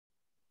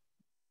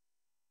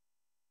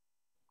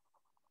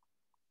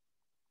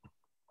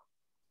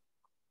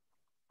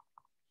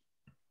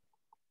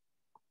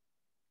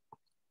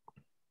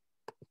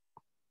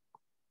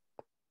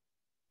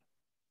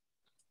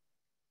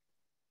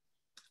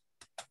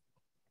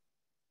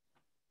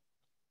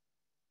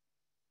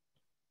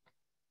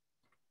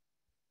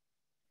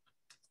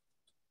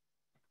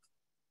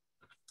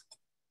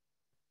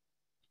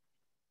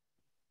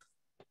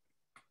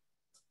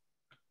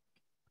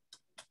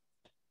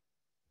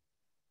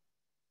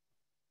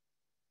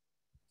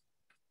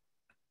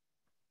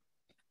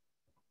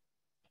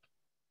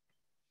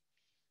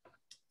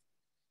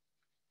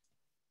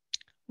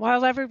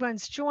While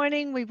everyone's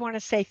joining, we want to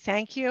say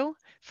thank you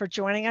for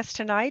joining us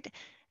tonight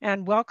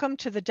and welcome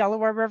to the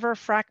Delaware River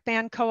Frack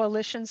Ban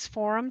Coalition's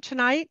forum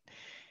tonight.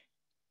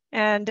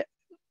 And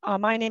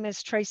my name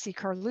is Tracy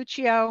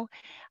Carluccio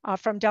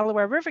from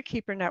Delaware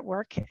Riverkeeper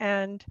Network,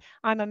 and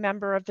I'm a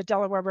member of the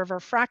Delaware River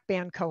Frack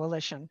Ban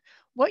Coalition.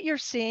 What you're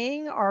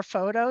seeing are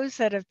photos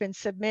that have been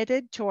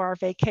submitted to our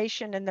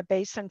Vacation in the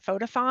Basin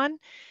Photothon,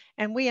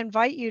 and we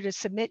invite you to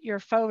submit your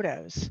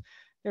photos.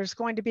 There's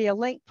going to be a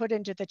link put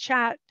into the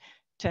chat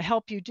to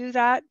help you do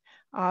that.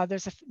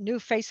 There's a new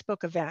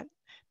Facebook event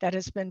that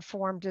has been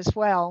formed as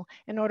well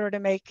in order to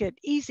make it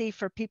easy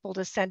for people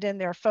to send in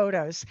their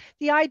photos.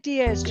 The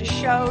idea is to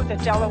show the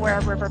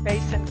Delaware River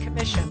Basin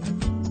Commission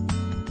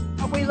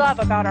what we love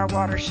about our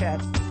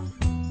watershed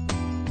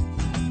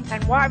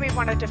and why we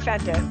want to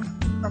defend it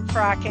from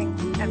fracking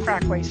and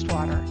frack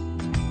wastewater.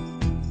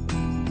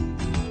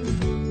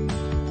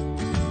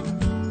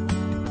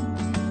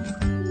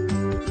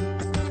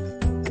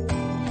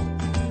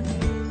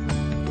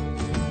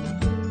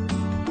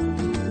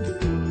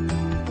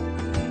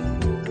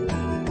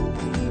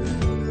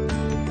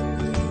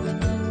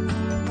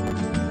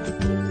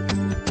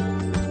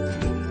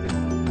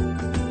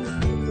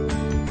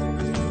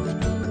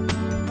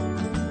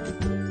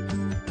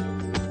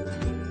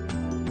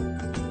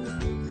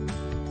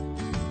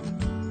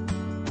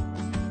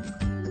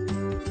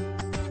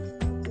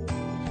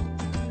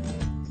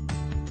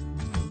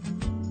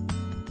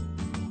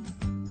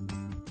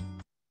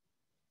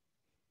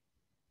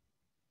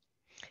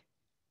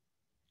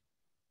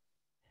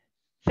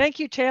 Thank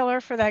you,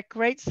 Taylor, for that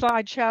great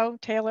slideshow.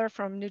 Taylor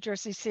from New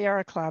Jersey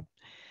Sierra Club.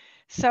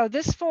 So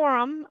this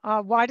forum,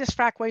 Why Does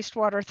Frack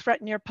Wastewater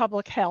Threaten Your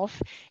Public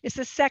Health, is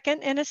the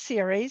second in a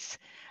series,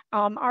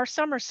 our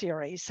summer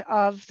series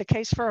of the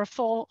case for a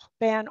full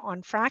ban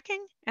on fracking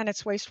and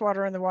its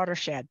wastewater in the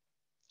watershed.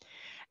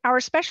 Our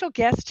special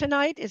guest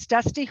tonight is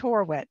Dusty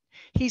Horwitt.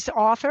 He's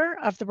author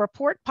of the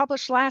report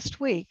published last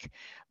week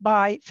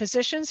by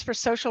Physicians for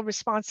Social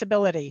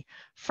Responsibility,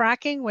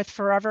 Fracking with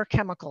Forever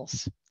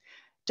Chemicals.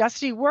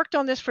 Dusty worked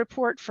on this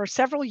report for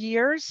several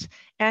years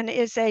and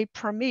is a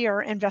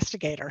premier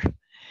investigator.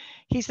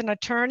 He's an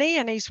attorney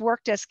and he's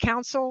worked as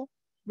counsel,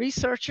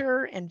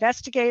 researcher,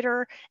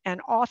 investigator,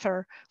 and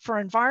author for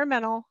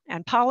environmental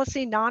and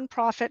policy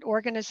nonprofit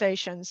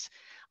organizations,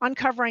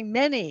 uncovering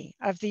many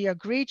of the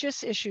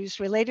egregious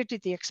issues related to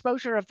the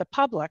exposure of the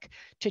public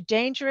to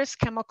dangerous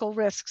chemical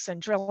risks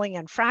in drilling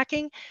and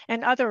fracking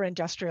and other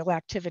industrial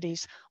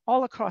activities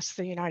all across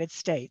the United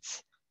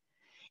States.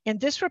 In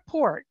this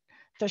report,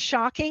 the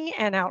shocking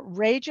and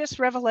outrageous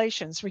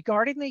revelations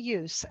regarding the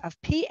use of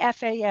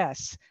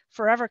PFAS,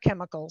 forever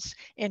chemicals,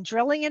 in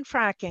drilling and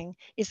fracking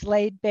is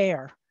laid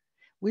bare.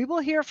 We will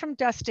hear from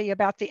Dusty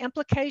about the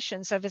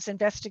implications of his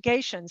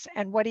investigations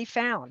and what he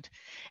found,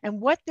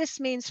 and what this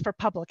means for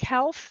public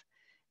health,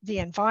 the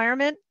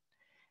environment,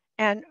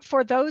 and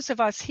for those of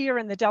us here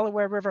in the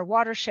Delaware River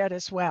watershed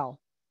as well.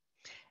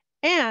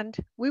 And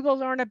we will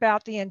learn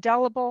about the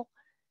indelible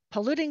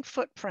polluting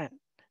footprint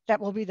that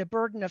will be the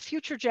burden of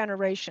future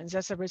generations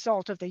as a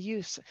result of the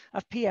use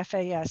of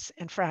PFAS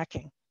in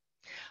fracking.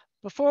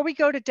 Before we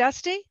go to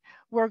Dusty,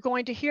 we're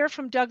going to hear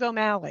from Doug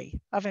O'Malley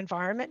of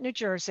Environment New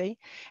Jersey,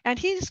 and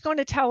he's going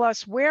to tell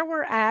us where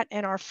we're at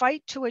in our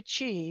fight to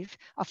achieve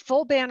a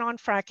full ban on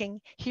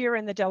fracking here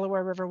in the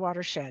Delaware River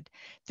watershed.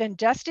 Then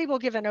Dusty will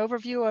give an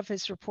overview of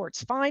his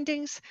report's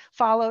findings,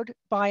 followed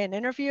by an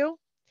interview.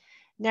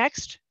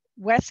 Next,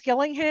 Wes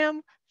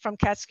Gillingham from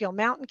Catskill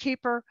Mountain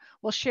Keeper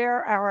will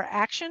share our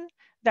action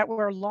that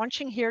we're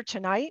launching here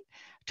tonight,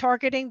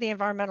 targeting the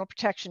Environmental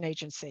Protection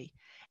Agency.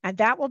 And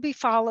that will be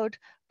followed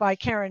by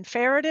Karen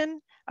Faraden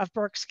of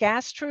Berks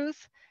Gas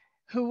Truth,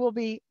 who will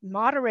be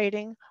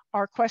moderating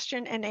our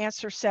question and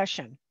answer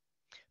session.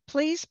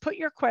 Please put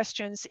your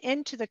questions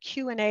into the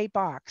Q&A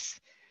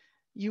box.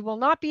 You will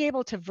not be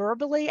able to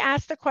verbally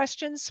ask the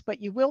questions,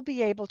 but you will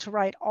be able to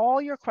write all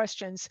your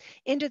questions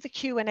into the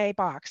Q&A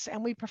box.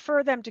 And we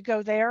prefer them to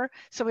go there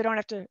so we don't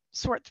have to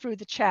sort through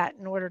the chat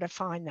in order to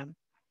find them.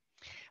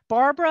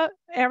 Barbara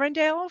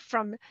Arundel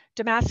from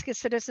Damascus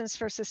Citizens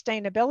for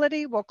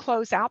Sustainability will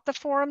close out the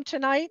forum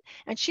tonight,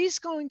 and she's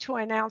going to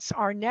announce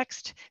our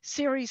next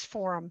series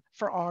forum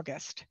for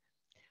August.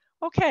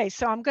 Okay,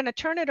 so I'm going to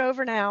turn it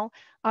over now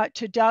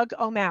to Doug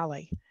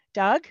O'Malley.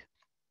 Doug?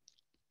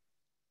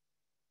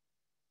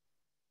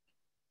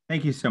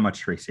 Thank you so much,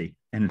 Tracy.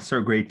 And it's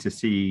so great to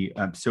see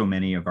so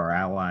many of our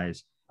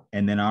allies,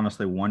 and then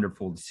honestly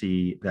wonderful to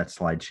see that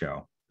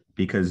slideshow,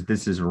 because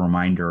this is a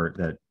reminder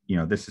that, you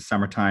know, this is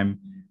summertime.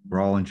 We're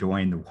all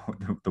enjoying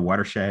the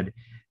watershed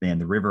and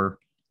the river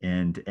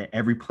and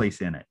every place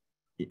in it,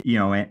 you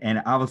know,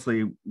 and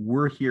obviously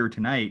we're here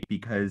tonight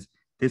because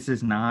this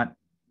is not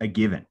a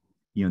given.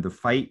 You know, the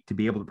fight to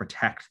be able to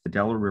protect the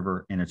Delaware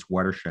River and its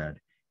watershed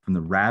from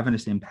the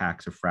ravenous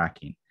impacts of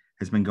fracking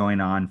has been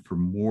going on for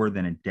more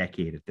than a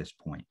decade at this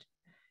point.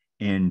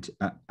 And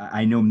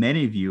I know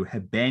many of you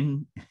have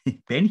been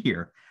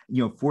here,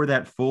 you know, for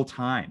that full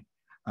time,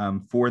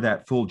 for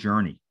that full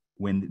journey,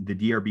 when the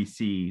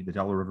DRBC, the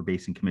Delaware River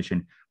Basin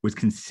Commission, was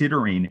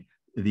considering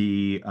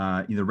the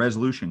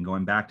resolution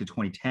going back to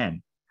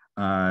 2010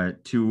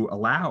 to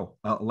allow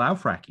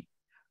fracking.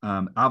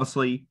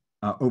 Obviously,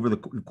 over the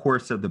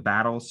course of the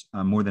battles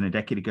more than a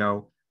decade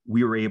ago,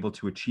 we were able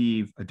to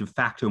achieve a de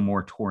facto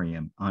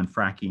moratorium on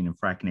fracking and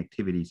fracking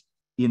activities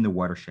in the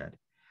watershed.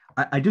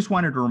 I just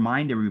wanted to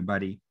remind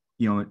everybody,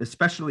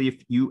 especially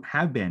if you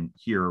have been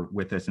here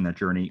with us in that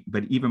journey,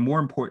 but even more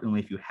importantly,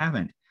 if you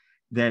haven't,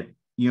 that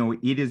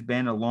it has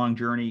been a long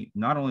journey,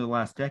 not only the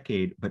last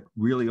decade, but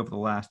really over the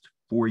last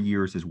 4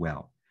 years as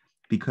well.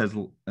 Because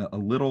a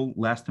little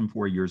less than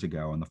 4 years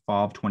ago, in the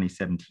fall of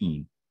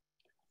 2017,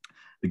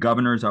 the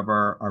governors of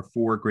our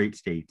 4 great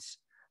states,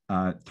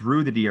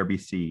 through the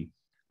DRBC,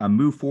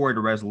 moved forward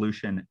a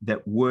resolution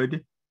that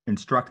would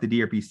instruct the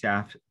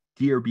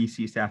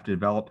DRBC staff to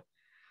develop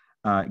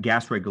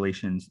gas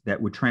regulations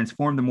that would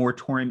transform the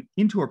moratorium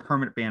into a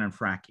permanent ban on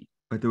fracking.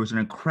 But there was an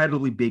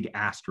incredibly big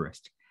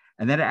asterisk.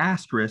 And that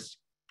asterisk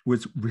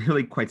was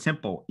really quite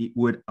simple. It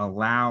would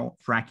allow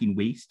fracking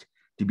waste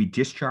to be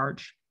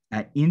discharged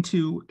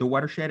into the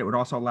watershed. It would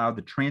also allow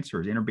the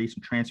transfers,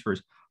 interbasin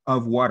transfers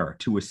of water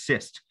to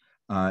assist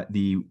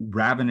the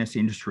ravenous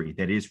industry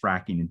that is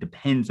fracking and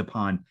depends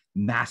upon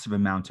massive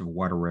amounts of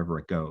water wherever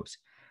it goes.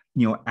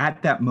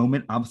 At that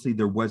moment, obviously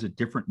there was a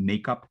different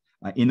makeup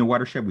in the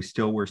watershed. We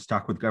still were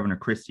stuck with Governor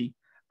Christie.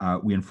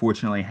 We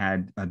unfortunately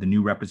had the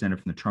new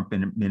representative from the Trump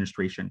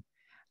administration.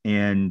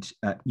 And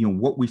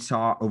what we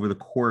saw over the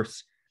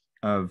course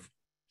of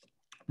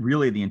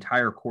really the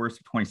entire course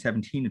of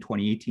 2017 to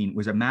 2018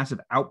 was a massive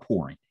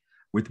outpouring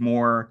with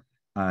more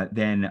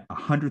than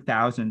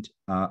 100,000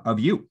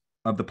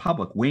 of the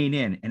public weighing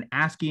in and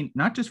asking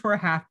not just for a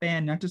half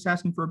ban, not just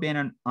asking for a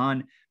ban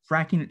on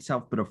fracking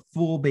itself, but a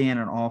full ban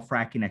on all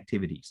fracking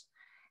activities.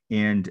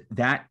 And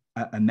that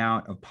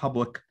amount of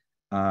public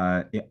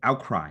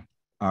outcry,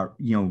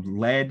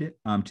 led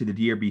to the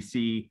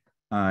DRBC,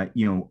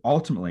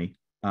 ultimately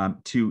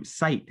to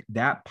cite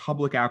that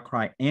public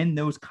outcry and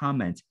those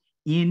comments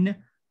in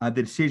the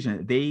decision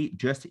that they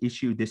just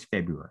issued this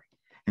February.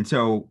 And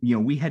so,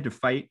 we had to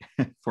fight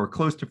for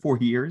close to 4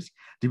 years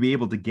to be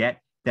able to get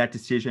that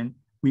decision.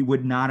 We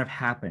would not have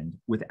happened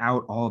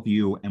without all of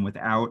you and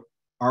without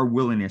our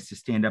willingness to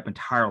stand up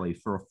entirely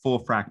for a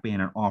full frack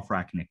ban on all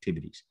fracking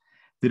activities.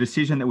 The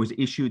decision that was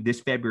issued this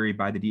February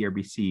by the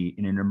DRBC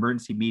in an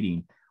emergency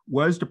meeting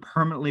was to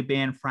permanently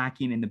ban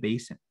fracking in the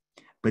basin,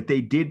 but they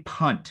did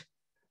punt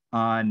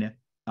on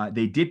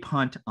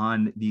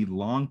the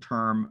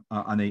long-term,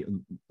 on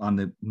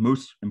the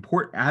most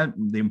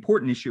important, the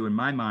important issue in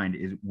my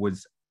mind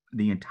was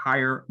the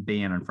entire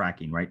ban on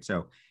fracking, right?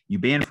 So you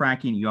ban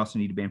fracking, you also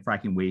need to ban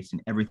fracking waste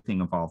and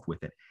everything involved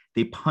with it.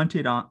 They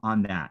punted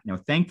on that. Now,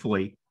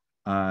 thankfully,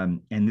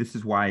 and this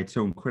is why it's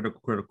so critical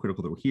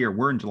that we're here.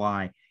 We're in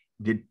July.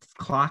 The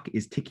clock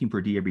is ticking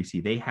for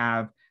DRBC. They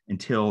have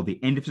until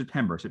the end of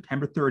September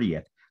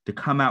 30th, to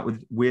come out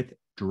with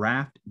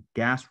draft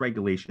gas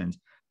regulations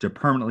to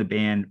permanently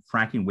ban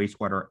fracking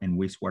wastewater and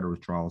wastewater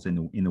withdrawals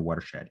in the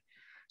watershed.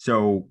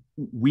 So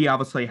we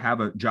obviously have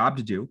a job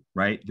to do,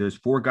 right? There's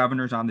 4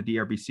 governors on the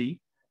DRBC.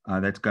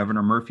 That's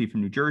Governor Murphy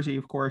from New Jersey,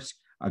 of course,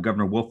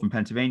 Governor Wolf from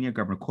Pennsylvania,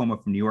 Governor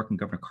Cuomo from New York, and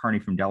Governor Carney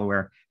from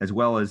Delaware, as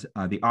well as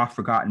the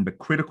oft-forgotten but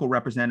critical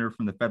representative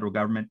from the federal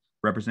government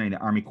representing the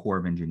Army Corps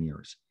of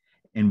Engineers.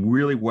 And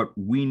really what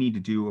we need to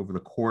do over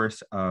the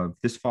course of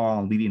this fall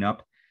and leading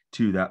up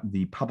to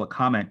the public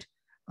comment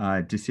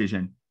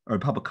decision or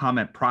public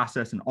comment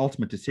process and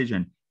ultimate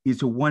decision is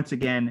to once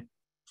again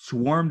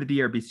swarm the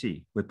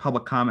DRBC with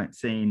public comment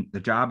saying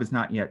the job is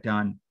not yet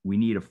done. We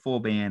need a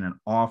full ban on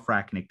all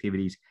fracking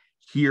activities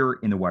here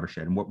in the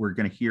watershed. And what we're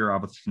going to hear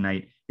obviously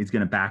tonight is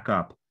going to back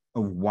up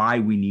of why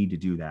we need to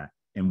do that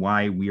and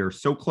why we are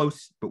so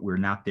close, but we're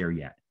not there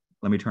yet.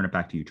 Let me turn it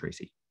back to you,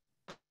 Tracy.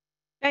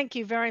 Thank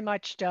you very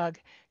much, Doug.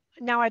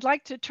 Now I'd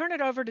like to turn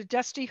it over to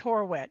Dusty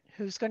Horwitt,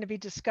 who's going to be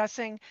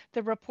discussing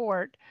the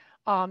report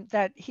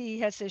that he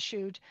has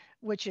issued,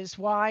 which is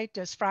why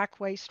does frack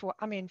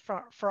wastewater,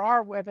 for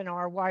our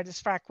webinar, why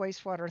does frack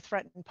wastewater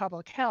threaten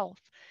public health?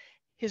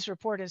 His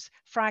report is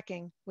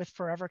Fracking with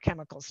Forever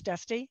Chemicals.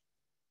 Dusty?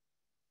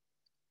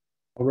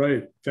 All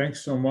right,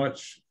 thanks so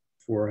much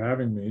for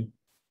having me.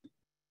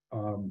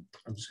 I'm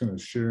just going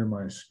to share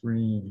my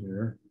screen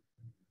here.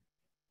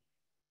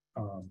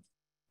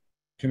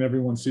 Can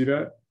everyone see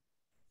that?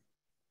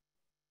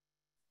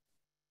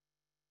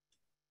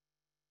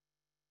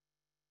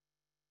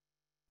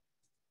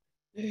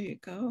 There you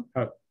go.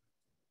 How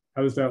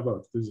does that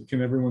look?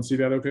 Can everyone see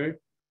that okay?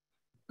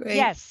 Great.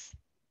 Yes.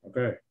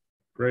 Okay,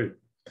 great.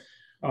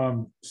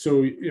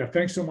 So yeah,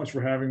 thanks so much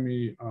for having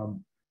me.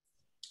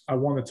 I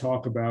want to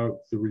talk about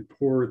the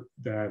report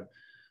that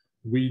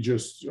we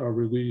just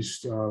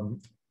released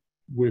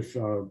with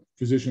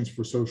Physicians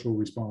for Social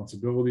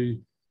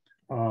Responsibility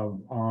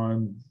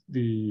on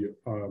the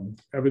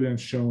evidence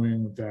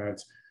showing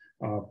that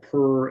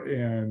per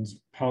and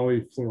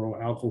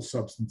polyfluoroalkyl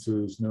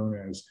substances known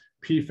as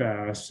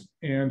PFAS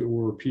and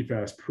or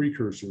PFAS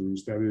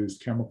precursors, that is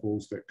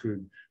chemicals that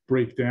could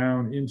break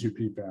down into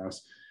PFAS,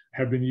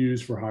 have been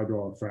used for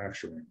hydraulic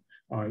fracturing.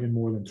 in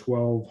more than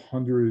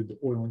 1,200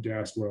 oil and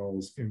gas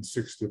wells in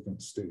 6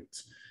 different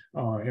states.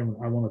 And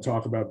I want to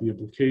talk about the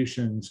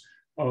implications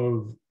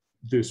of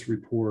this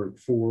report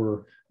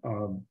for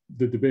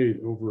the debate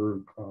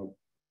over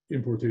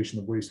importation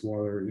of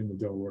wastewater in the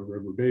Delaware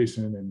River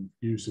Basin and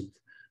use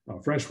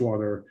of fresh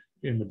water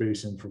in the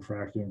basin for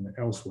fracking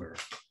elsewhere.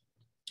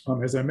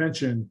 As I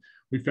mentioned,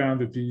 we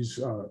found that these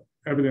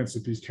evidence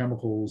that these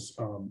chemicals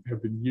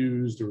have been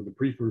used, or the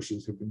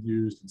precursors have been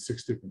used in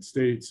 6 different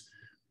states: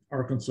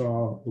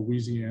 Arkansas,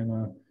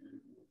 Louisiana,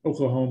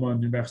 Oklahoma,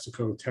 New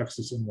Mexico,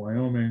 Texas, and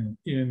Wyoming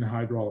in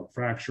hydraulic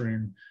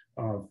fracturing.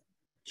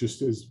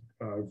 Just as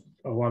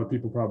a lot of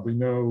people probably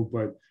know,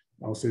 but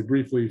I'll say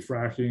briefly,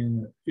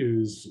 fracking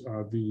is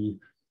the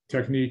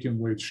technique in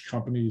which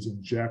companies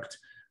inject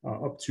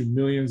up to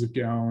millions of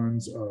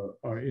gallons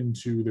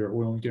into their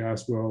oil and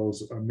gas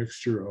wells, a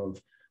mixture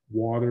of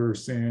water,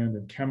 sand,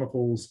 and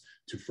chemicals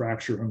to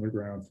fracture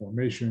underground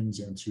formations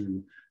and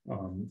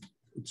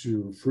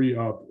to free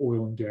up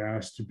oil and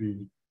gas to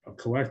be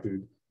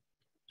collected.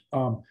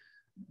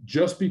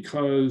 Just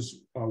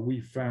because we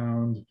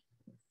found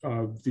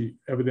the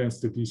evidence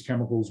that these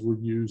chemicals were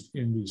used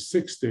in these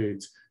 6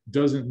 states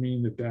doesn't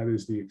mean that that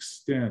is the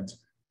extent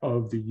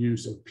of the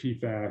use of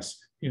PFAS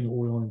in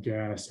oil and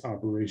gas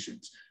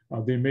operations.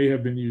 They may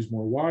have been used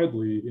more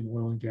widely in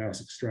oil and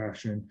gas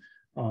extraction,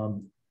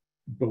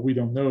 but we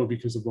don't know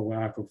because of the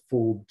lack of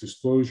full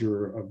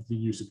disclosure of the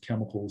use of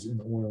chemicals in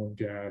oil and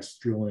gas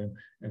drilling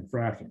and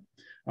fracking.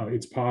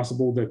 It's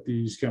possible that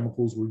these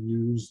chemicals were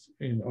used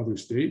in other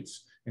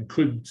states and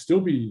could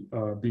still be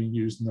being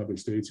used in other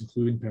states,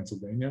 including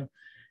Pennsylvania.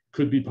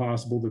 Could be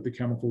possible that the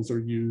chemicals are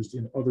used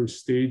in other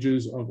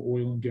stages of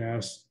oil and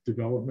gas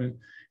development,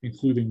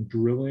 including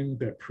drilling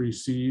that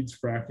precedes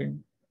fracking,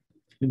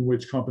 in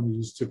which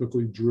companies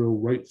typically drill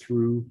right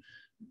through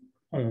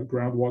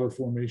groundwater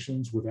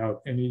formations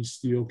without any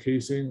steel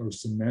casing or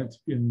cement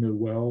in the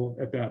well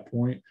at that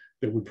point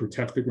that would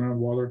protect the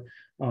groundwater.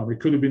 It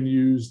could have been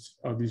used,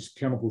 these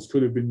chemicals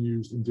could have been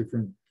used in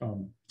different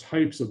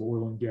types of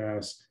oil and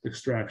gas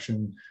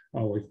extraction,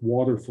 like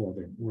water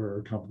flooding,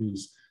 where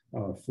companies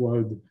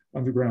flood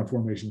underground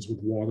formations with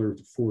water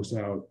to force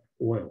out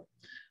oil.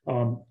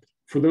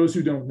 For those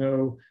who don't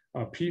know,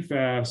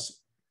 PFAS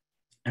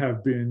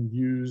have been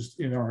used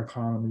in our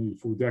economy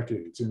for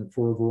decades and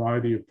for a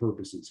variety of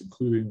purposes,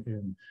 including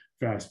in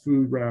fast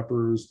food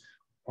wrappers,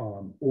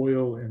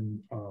 oil and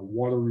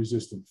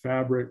water-resistant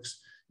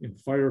fabrics, in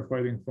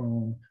firefighting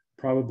foam,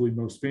 probably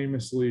most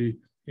famously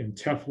in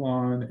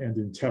Teflon and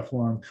in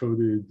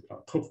Teflon-coated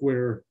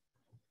cookware.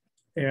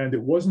 And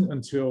it wasn't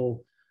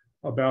until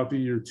about the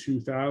year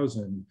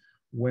 2000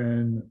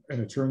 when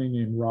an attorney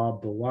named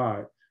Rob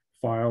Bilott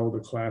filed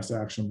a class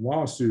action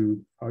lawsuit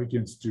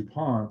against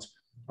DuPont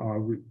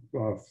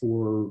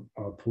for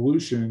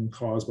pollution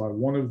caused by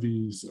one of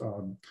these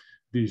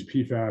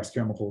PFAS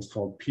chemicals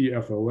called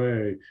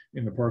PFOA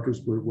in the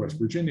Parkersburg, West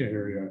Virginia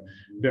area,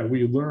 that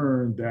we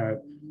learned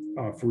that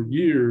for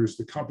years,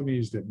 the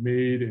companies that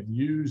made and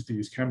used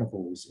these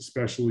chemicals,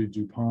 especially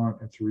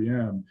DuPont and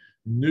 3M,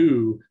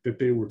 knew that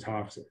they were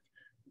toxic,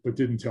 but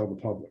didn't tell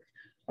the public.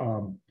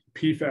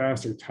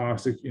 PFAS are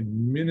toxic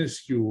in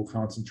minuscule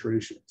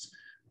concentrations.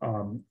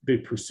 They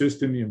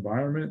persist in the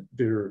environment.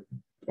 They're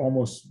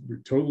almost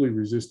totally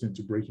resistant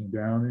to breaking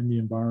down in the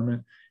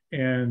environment,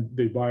 and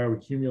they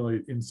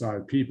bioaccumulate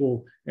inside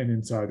people and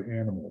inside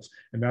animals.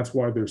 And that's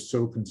why they're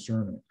so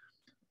concerning.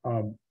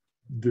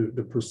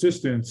 The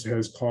persistence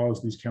has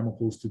caused these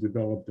chemicals to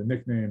develop the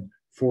nickname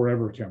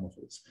forever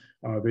chemicals.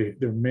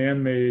 They're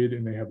man-made,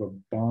 and they have a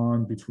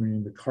bond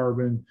between the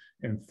carbon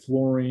and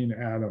fluorine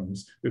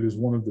atoms that is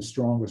one of the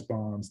strongest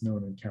bonds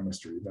known in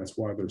chemistry. That's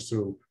why they're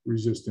so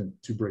resistant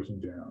to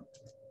breaking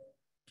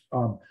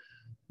down.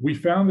 We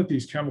found that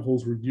these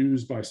chemicals were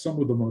used by some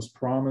of the most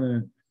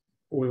prominent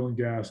oil and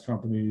gas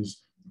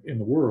companies in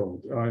the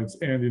world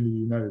and in the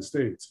United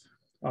States.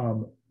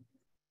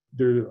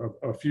 There are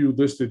a few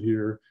listed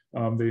here.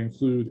 They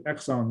include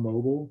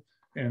ExxonMobil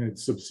and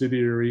its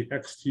subsidiary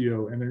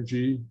XTO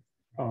Energy,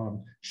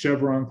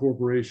 Chevron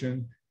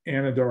Corporation,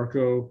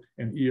 Anadarko,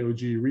 and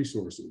EOG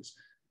Resources.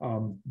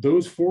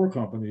 Those 4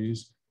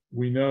 companies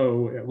we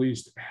know at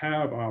least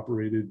have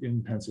operated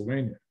in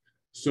Pennsylvania.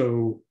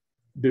 So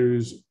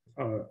there's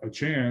a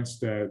chance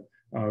that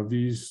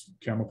these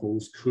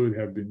chemicals could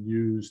have been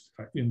used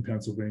in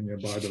Pennsylvania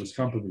by those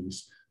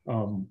companies.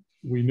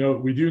 We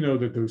do know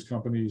that those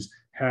companies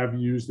have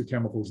used the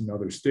chemicals in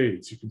other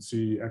states. You can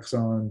see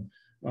Exxon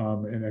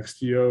and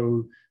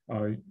XTO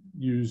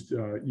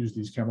used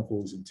these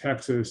chemicals in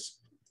Texas,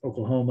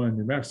 Oklahoma, and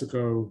New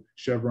Mexico.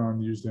 Chevron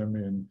used them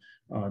in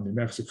New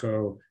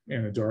Mexico,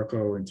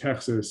 Anadarko in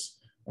Texas,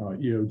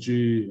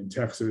 EOG in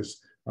Texas,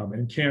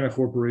 and Cana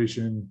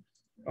Corporation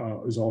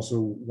is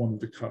also one of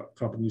the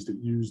companies that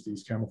use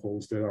these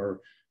chemicals that are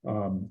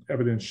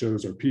evidence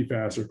shows are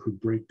PFAS or could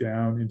break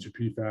down into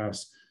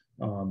PFAS.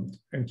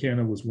 And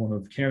Cana was one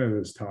of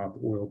Canada's top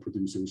oil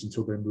producers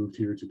until they moved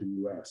here to the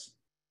US.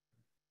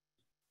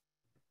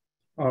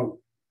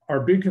 Our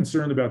big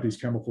concern about these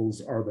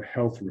chemicals are the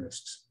health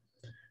risks.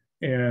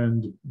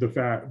 and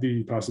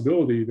the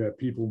possibility that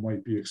people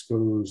might be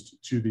exposed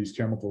to these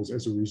chemicals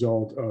as a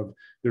result of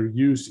their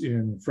use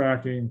in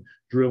fracking,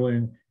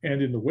 drilling,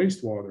 and in the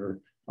wastewater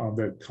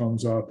that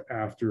comes up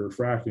after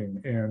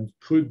fracking and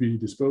could be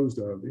disposed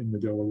of in the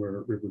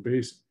Delaware River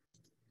Basin.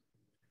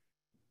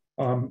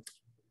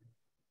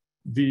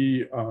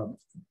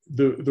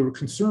 The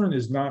concern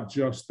is not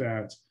just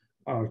that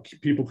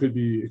people could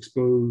be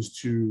exposed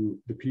to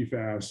the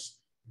PFAS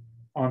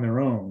on their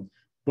own,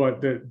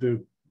 but that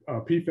the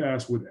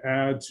PFAS would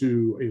add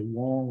to a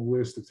long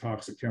list of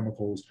toxic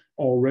chemicals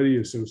already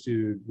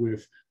associated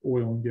with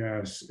oil and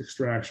gas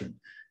extraction,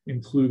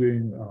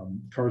 including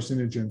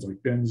carcinogens like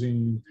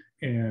benzene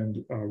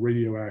and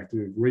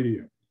radioactive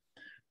radium.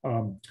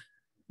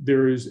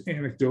 There is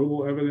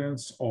anecdotal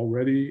evidence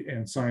already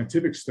and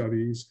scientific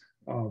studies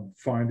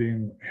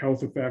finding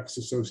health effects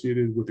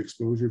associated with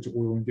exposure to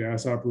oil and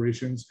gas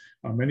operations.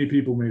 Many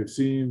people may have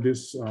seen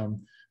this,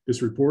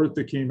 this report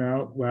that came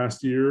out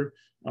last year,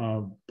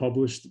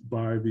 published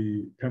by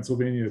the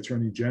Pennsylvania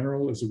Attorney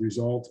General as a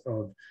result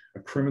of a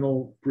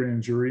criminal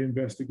grand jury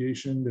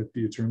investigation that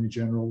the Attorney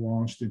General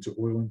launched into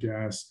oil and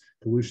gas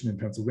pollution in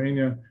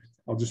Pennsylvania.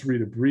 I'll just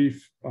read a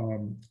brief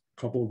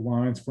couple of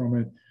lines from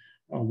it.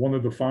 One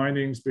of the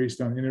findings,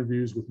 based on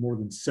interviews with more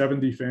than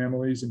 70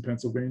 families in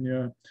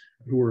Pennsylvania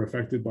who were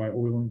affected by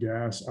oil and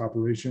gas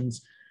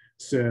operations,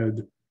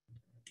 said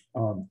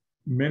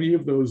many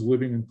of those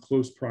living in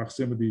close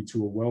proximity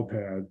to a well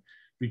pad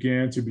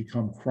began to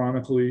become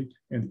chronically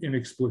and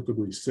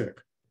inexplicably sick.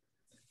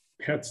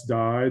 Pets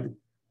died,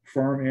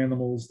 farm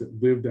animals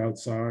that lived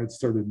outside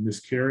started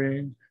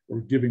miscarrying or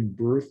giving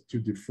birth to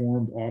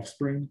deformed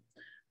offspring,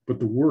 but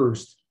the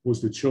worst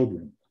was the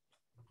children,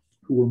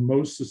 who were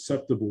most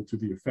susceptible to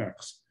the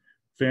effects.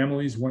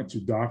 Families went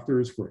to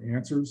doctors for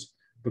answers,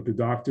 but the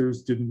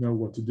doctors didn't know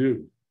what to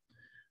do.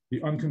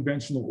 The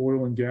unconventional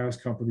oil and gas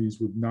companies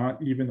would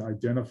not even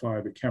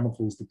identify the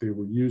chemicals that they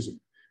were using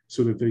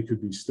so that they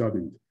could be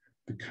studied.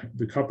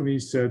 The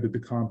companies said that the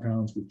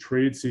compounds were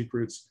trade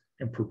secrets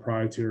and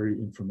proprietary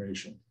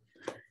information.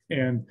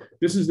 And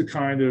this is the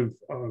kind of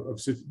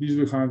these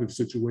are the kind of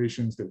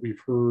situations that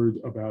we've heard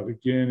about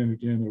again and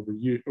again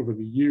over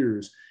the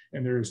years.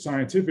 And there is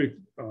scientific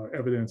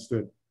evidence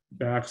that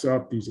backs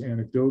up these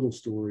anecdotal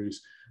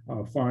stories,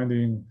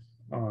 finding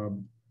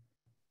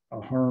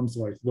harms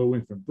like low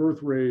infant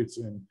birth rates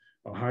and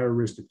a higher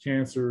risk of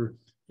cancer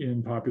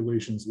in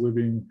populations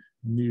living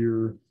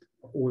near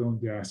oil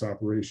and gas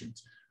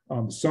operations.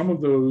 Some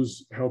of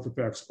those health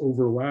effects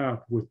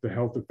overlap with the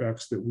health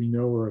effects that we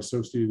know are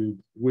associated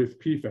with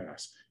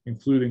PFAS,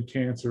 including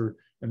cancer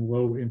and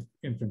low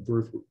infant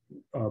birth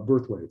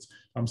weights.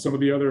 Some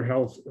of the other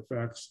health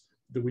effects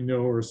that we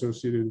know are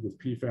associated with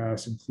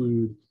PFAS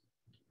include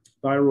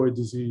thyroid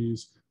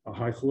disease,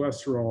 high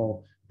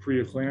cholesterol,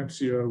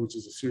 preeclampsia, which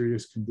is a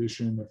serious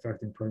condition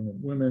affecting pregnant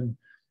women,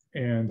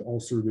 and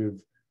ulcerative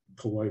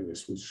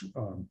colitis, which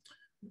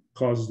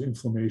causes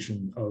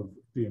inflammation of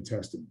the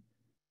intestine.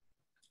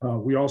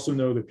 We also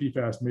know that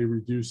PFAS may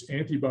reduce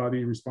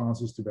antibody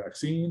responses to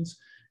vaccines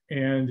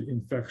and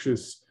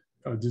infectious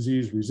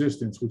disease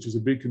resistance, which is a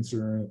big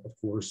concern, of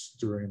course,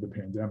 during the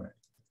pandemic.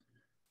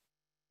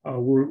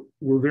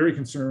 We're very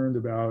concerned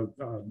about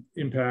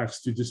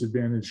impacts to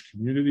disadvantaged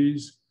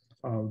communities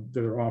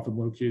that are often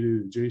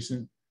located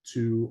adjacent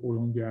to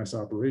oil and gas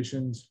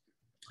operations.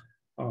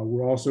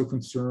 We're also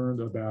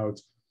concerned about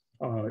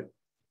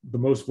the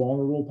most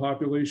vulnerable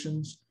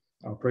populations,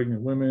 pregnant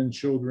women,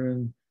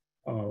 children,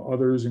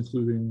 others,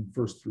 including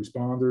first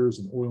responders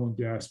and oil and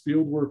gas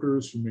field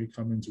workers who may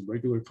come into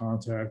regular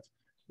contact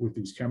with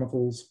these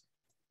chemicals.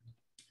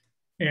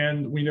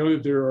 And we know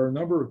that there are a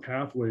number of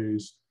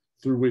pathways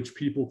through which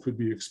people could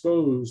be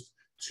exposed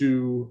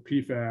to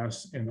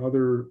PFAS and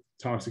other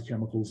toxic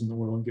chemicals in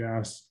oil and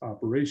gas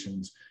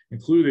operations,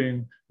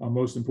 including,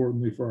 most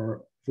importantly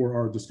for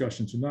our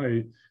discussion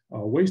tonight,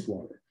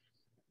 wastewater.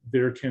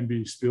 There can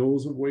be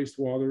spills of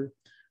wastewater.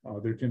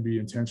 There can be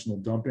intentional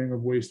dumping of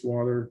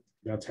wastewater.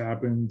 That's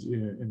happened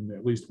in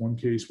at least one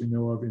case we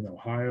know of in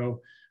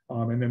Ohio.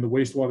 And then the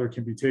wastewater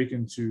can be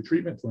taken to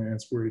treatment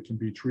plants where it can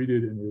be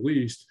treated and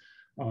released,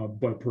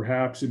 but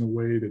perhaps in a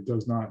way that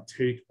does not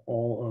take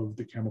all of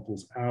the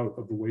chemicals out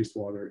of the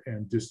wastewater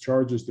and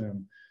discharges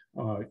them,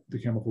 the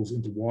chemicals,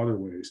 into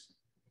waterways.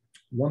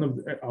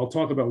 I'll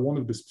talk about one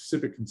of the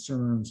specific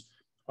concerns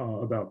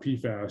about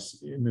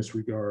PFAS in this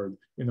regard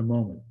in a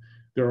moment.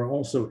 There are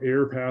also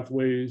air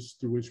pathways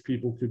through which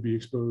people could be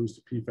exposed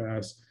to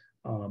PFAS,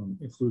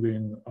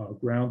 including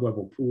ground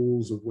level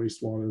pools of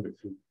wastewater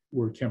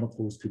where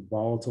chemicals could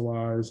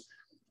volatilize,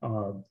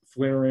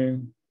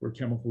 flaring, where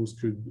chemicals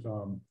could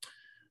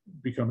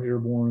become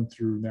airborne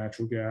through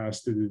natural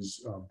gas that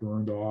is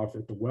burned off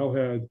at the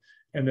wellhead.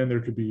 And then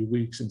there could be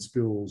leaks and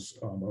spills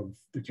of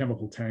the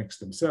chemical tanks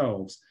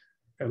themselves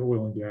at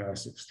oil and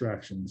gas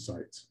extraction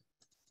sites.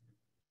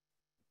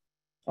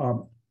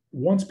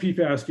 Once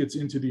PFAS gets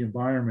into the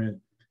environment,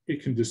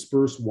 it can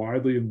disperse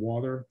widely in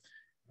water.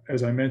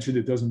 As I mentioned,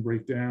 it doesn't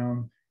break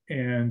down,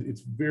 and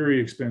it's very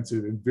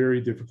expensive and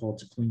very difficult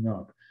to clean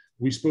up.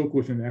 we spoke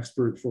with an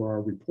expert for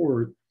our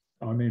report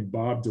named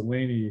Bob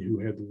Delaney, who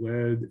had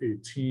led a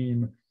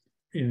team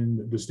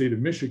in the state of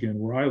Michigan,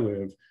 where I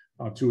live,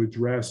 to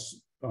address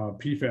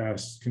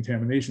PFAS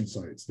contamination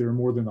sites. There are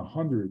more than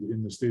 100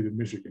 in the state of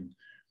Michigan.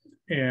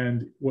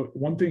 And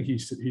one thing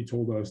he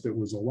told us that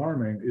was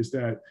alarming is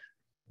that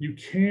you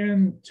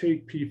can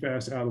take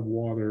PFAS out of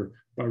water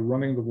by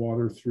running the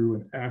water through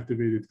an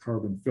activated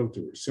carbon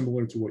filter,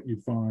 similar to what you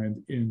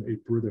find in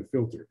a Brita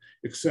filter,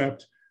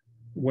 except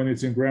when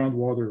it's in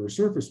groundwater or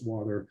surface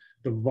water,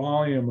 the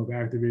volume of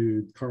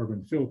activated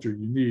carbon filter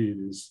you need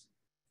is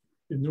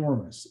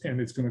enormous, and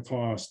it's going to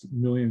cost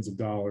millions of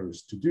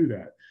dollars to do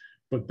that.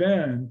 But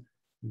then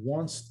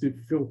once the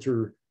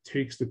filter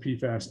takes the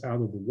PFAS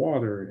out of the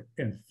water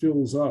and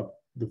fills up,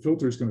 the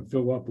filter is going to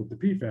fill up with the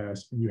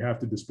PFAS, and you have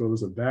to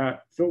dispose of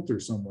that filter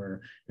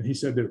somewhere. And he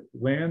said that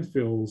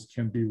landfills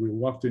can be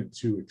reluctant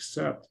to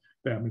accept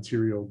that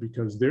material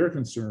because they're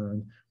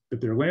concerned that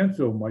their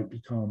landfill might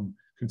become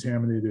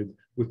contaminated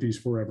with these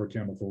forever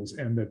chemicals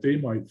and that they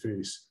might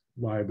face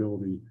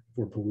liability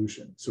for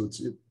pollution. So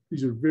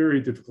these are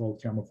very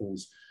difficult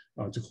chemicals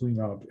to clean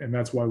up, and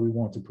that's why we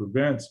want to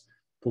prevent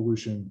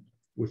pollution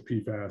with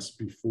PFAS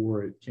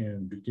before it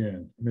can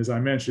begin. And as I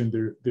mentioned,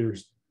 they're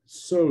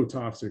so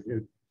toxic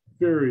at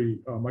very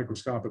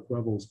microscopic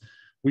levels.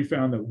 We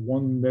found that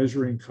one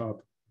measuring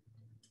cup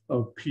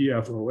of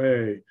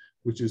PFOA,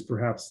 which is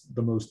perhaps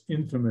the most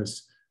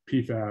infamous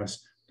PFAS,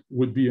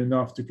 would be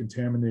enough to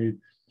contaminate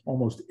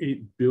almost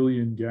 8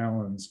 billion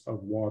gallons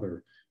of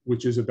water,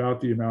 which is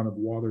about the amount of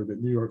water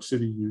that New York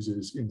City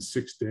uses in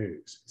 6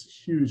 days. It's a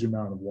huge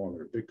amount of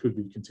water that could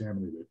be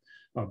contaminated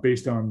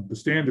based on the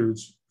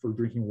standards for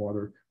drinking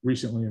water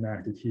recently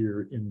enacted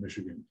here in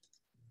Michigan.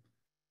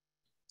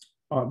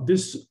 I'll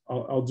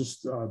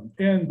just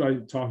end by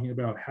talking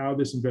about how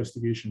this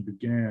investigation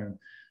began.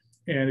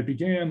 And it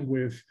began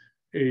with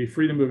a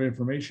Freedom of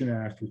Information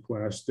Act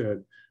request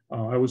that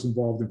I was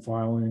involved in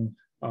filing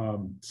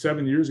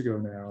 7 years ago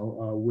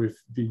now with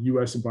the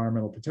US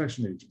Environmental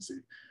Protection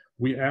Agency.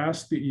 We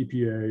asked the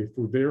EPA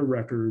for their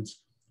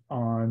records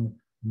on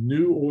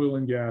new oil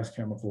and gas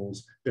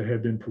chemicals that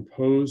had been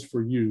proposed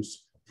for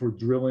use for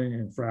drilling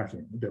and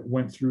fracking that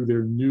went through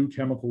their new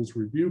chemicals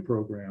review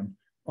program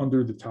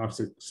under the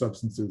Toxic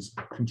Substances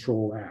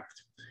Control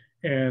Act.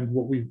 And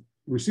what we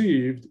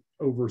received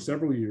over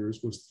several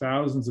years was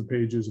thousands of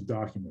pages of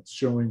documents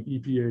showing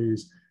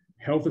EPA's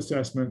health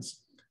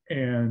assessments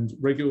and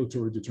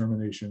regulatory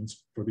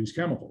determinations for these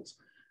chemicals.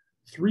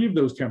 3 of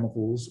those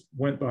chemicals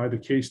went by the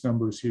case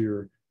numbers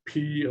here,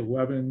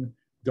 P11,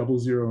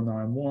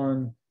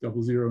 0091,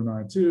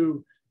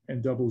 0092,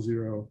 and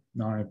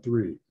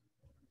 0093.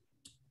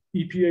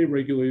 EPA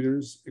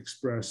regulators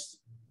expressed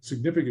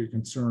significant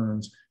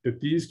concerns that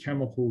these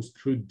chemicals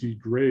could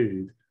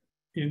degrade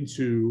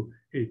into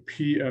a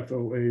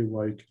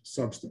PFOA-like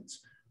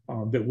substance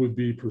that would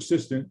be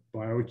persistent,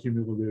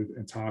 bioaccumulative,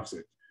 and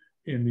toxic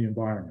in the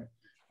environment.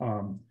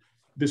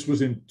 This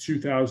was in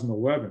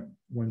 2011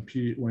 when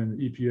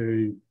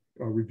EPA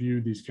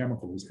reviewed these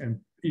chemicals, and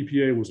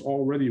EPA was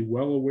already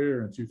well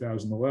aware in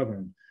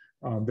 2011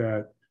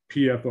 that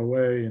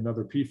PFOA and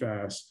other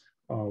PFAS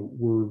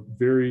were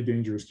very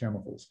dangerous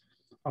chemicals.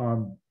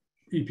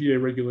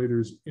 EPA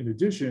regulators, in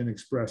addition,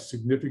 expressed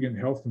significant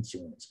health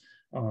concerns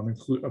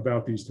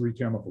about these 3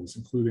 chemicals,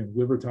 including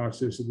liver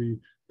toxicity,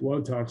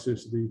 blood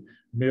toxicity,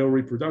 male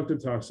reproductive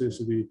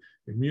toxicity,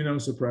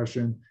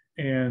 immunosuppression,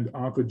 and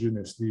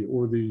oncogenicity,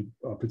 or the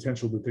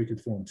potential that they could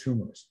form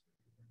tumors.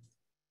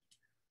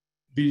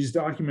 These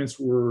documents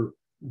were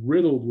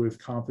riddled with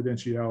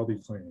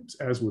confidentiality claims,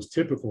 as was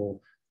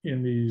typical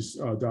in these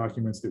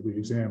documents that we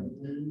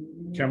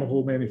examined.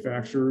 Chemical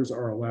manufacturers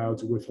are allowed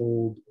to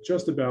withhold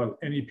just about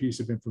any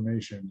piece of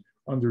information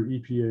under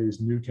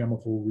EPA's new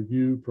chemical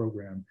review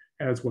program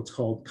as what's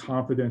called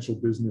confidential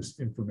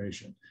business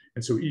information.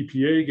 And so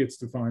EPA gets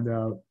to find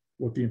out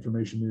what the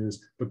information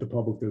is, but the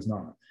public does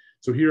not.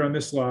 So here on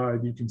this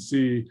slide, you can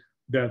see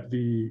that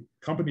the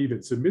company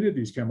that submitted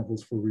these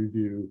chemicals for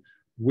review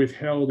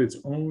withheld its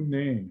own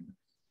name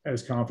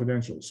as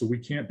confidential. So we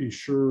can't be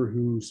sure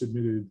who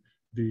submitted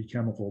the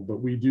chemical, but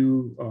we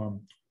do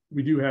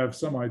have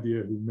some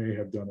idea who may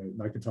have done it,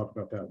 and I can talk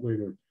about that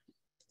later.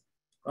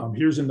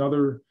 Here's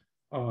another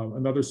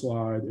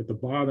slide. At the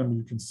bottom,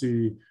 you can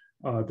see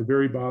at the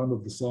very bottom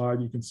of the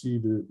slide, you can see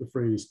the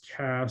phrase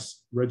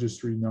CAS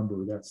registry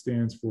number. That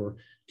stands for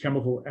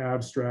Chemical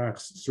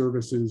Abstracts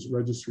Services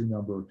Registry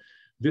Number.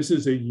 This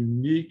is a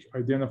unique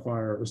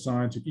identifier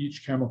assigned to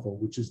each chemical,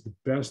 which is the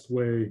best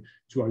way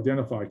to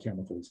identify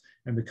chemicals.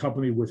 And the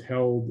company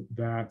withheld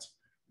that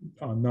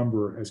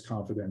number as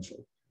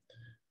confidential.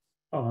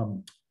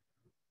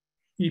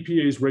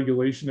 EPA's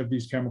regulation of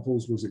these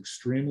chemicals was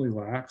extremely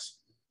lax.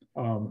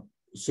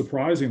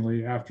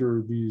 Surprisingly,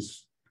 after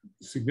these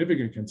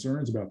significant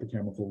concerns about the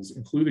chemicals,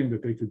 including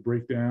that they could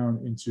break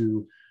down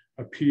into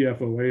a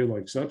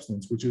PFOA-like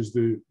substance, which is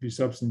the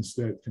substance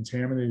that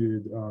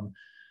contaminated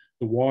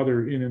the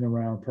water in and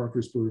around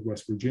Parkersburg,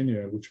 West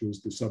Virginia, which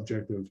was the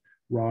subject of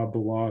Rob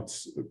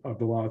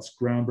Bilot's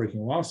groundbreaking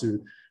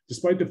lawsuit.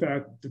 Despite the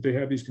fact that they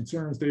had these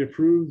concerns, they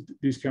approved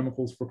these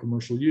chemicals for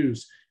commercial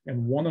use,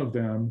 and one of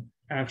them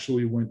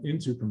actually went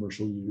into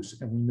commercial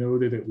use, and we know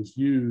that it was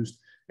used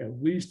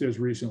at least as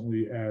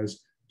recently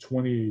as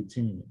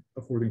 2018,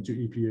 according to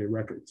EPA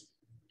records.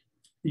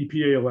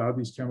 EPA allowed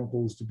these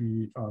chemicals to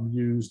be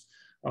used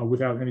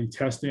without any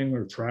testing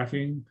or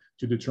tracking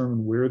to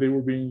determine where they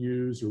were being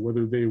used or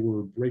whether they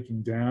were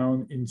breaking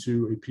down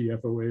into a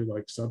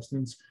PFOA-like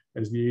substance,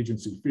 as the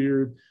agency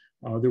feared.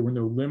 There were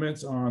no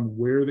limits on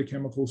where the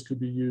chemicals could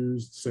be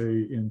used,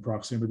 say in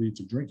proximity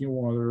to drinking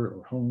water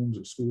or homes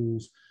or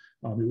schools.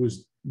 It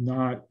was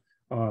not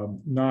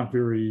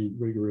very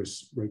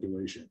rigorous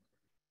regulation.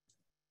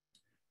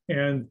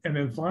 And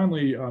then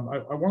finally,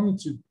 I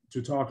wanted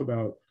to talk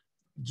about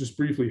just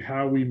briefly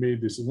how we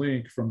made this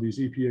link from these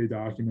EPA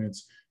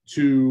documents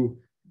to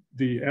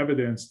the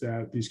evidence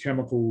that these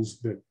chemicals,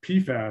 that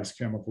PFAS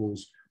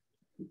chemicals,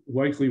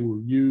 likely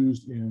were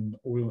used in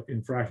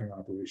fracking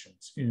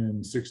operations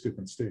in 6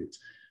 different states.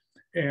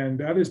 And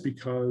that is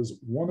because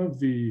one of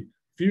the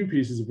few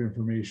pieces of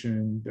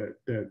information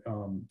that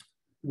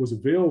was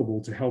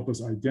available to help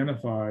us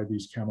identify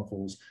these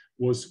chemicals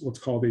was what's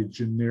called a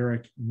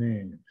generic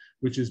name,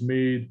 which is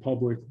made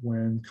public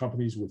when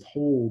companies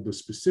withhold the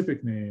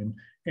specific name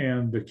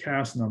and the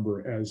CAS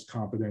number as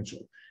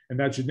confidential. And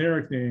that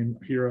generic name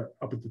here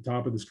up at the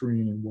top of the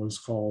screen was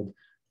called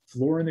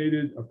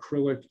fluorinated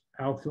acrylic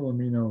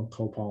alkylamino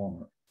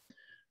copolymer.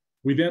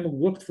 We then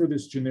looked for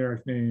this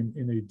generic name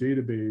in a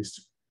database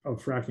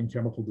of fracking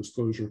chemical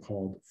disclosure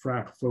called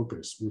Frack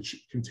Focus,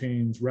 which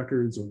contains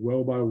records of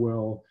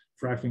well-by-well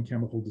fracking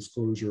chemical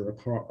disclosure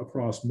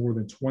across more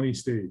than 20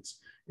 states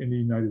in the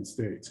United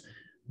States.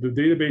 The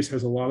database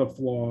has a lot of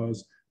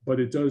flaws, but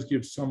it does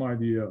give some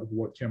idea of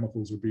what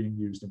chemicals are being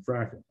used in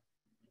fracking.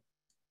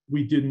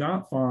 We did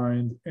not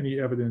find any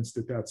evidence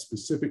that that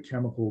specific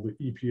chemical that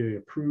EPA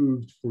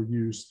approved for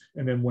use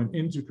and then went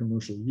into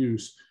commercial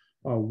use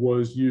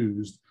was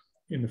used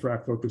in the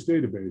Frack Focus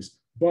database,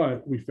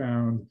 but we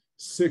found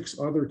 6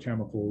 other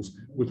chemicals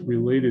with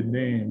related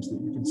names that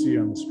you can see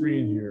on the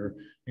screen here,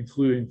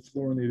 including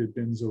fluorinated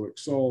benzoic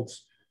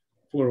salts,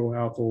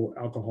 fluoroalkyl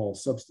alcohol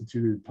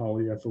substituted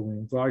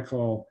polyethylene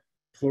glycol,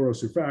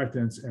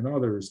 fluorosurfactants, and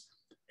others.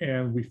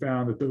 And we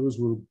found that those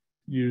were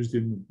used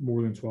in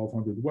more than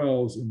 1,200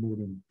 wells in more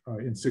than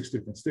in 6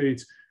 different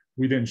states.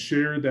 We then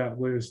shared that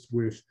list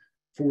with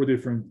 4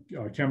 different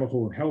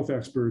chemical and health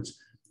experts,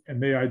 and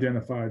they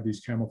identified these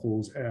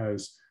chemicals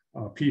as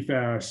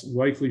PFAS,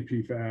 likely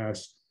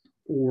PFAS,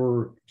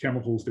 or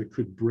chemicals that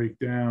could break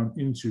down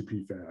into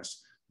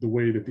PFAS, the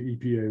way that the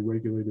EPA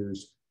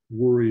regulators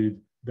worried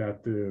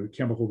that the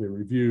chemical they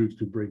reviewed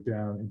could break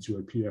down into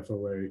a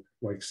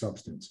PFOA-like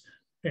substance.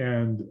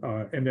 And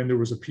then there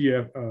was a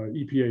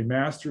EPA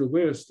master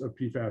list of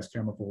PFAS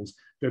chemicals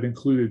that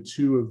included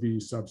 2 of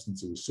these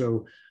substances.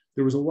 So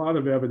there was a lot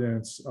of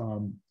evidence,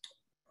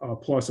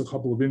 plus a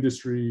couple of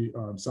industry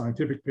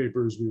scientific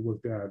papers we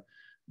looked at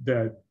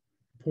that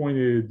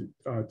pointed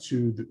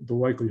to the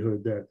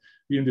likelihood that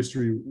the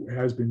industry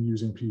has been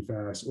using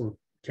PFAS or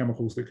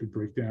chemicals that could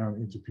break down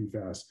into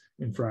PFAS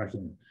in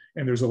fracking.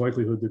 And there's a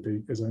likelihood that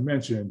they, as I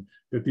mentioned,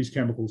 that these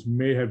chemicals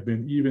may have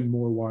been even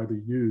more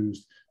widely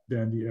used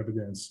than the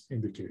evidence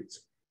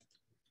indicates.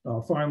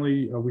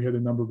 Finally, we had a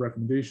number of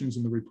recommendations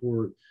in the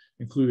report,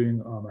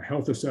 including a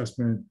health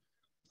assessment,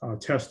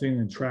 testing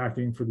and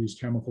tracking for these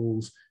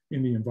chemicals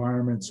in the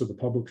environment so the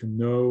public can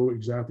know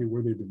exactly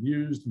where they've been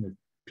used and that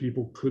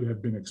people could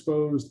have been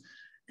exposed.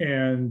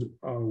 And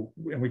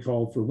we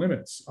called for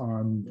limits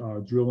on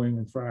drilling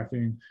and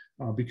fracking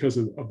because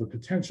of the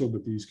potential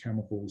that these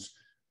chemicals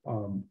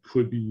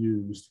could be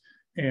used.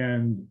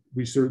 And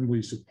we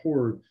certainly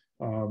support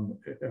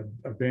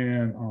a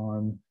ban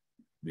on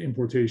the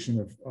importation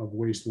of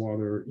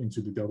wastewater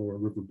into the Delaware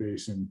River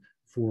Basin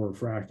for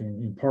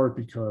fracking, in part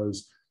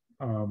because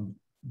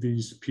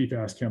these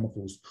PFAS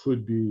chemicals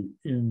could be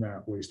in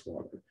that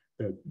wastewater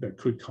that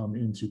could come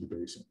into the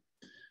basin.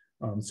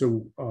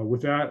 So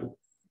with that,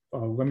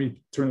 let me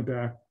turn it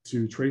back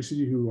to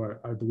Tracy, who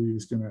I believe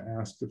is going to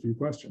ask a few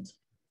questions.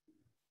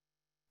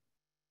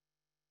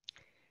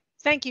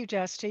 Thank you,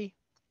 Dusty.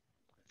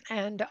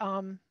 And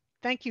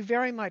thank you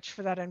very much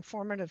for that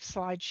informative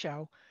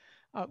slideshow.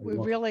 We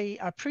really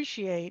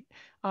appreciate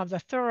the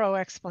thorough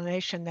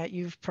explanation that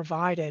you've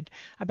provided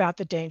about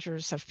the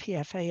dangers of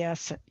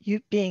PFAS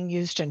being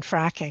used in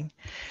fracking.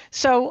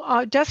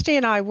 So Dusty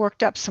and I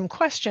worked up some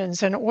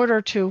questions in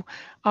order to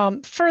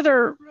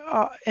further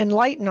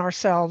enlighten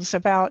ourselves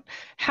about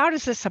how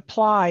does this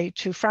apply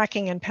to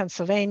fracking in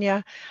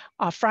Pennsylvania,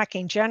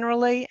 fracking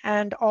generally,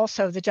 and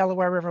also the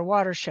Delaware River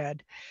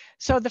watershed.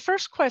 So the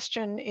first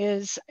question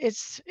is,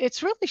 it's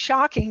really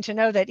shocking to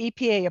know that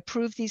EPA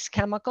approved these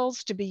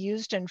chemicals to be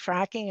used in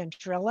fracking and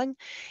drilling,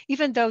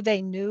 even though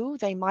they knew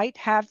they might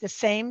have the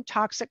same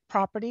toxic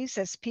properties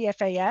as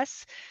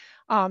PFAS,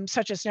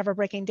 such as never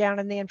breaking down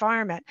in the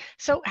environment.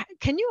 So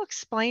can you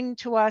explain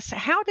to us,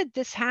 how did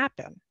this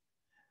happen?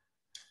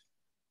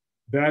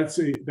 That's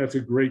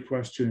a great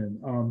question.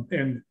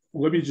 And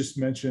let me just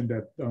mention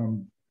that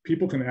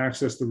people can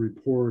access the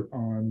report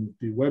on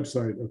the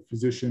website of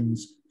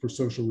Physicians for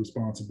Social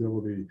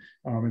Responsibility.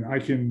 And I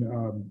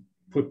can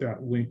put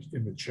that link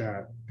in the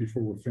chat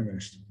before we're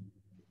finished.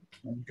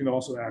 You can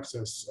also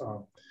access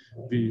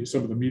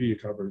some of the media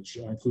coverage,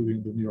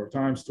 including the New York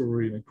Times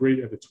story and a great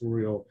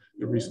editorial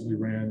that recently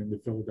ran in the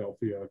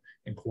Philadelphia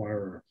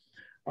Inquirer.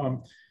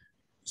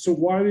 So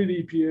why did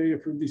EPA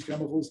approve these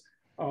chemicals?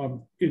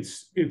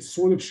 It's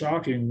sort of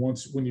shocking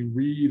when you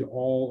read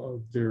all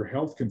of their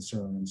health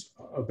concerns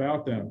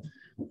about them.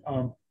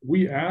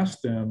 We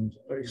asked them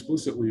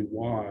explicitly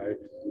why,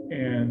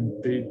 and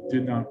they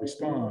did not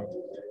respond.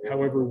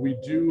 However, we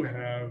do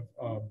have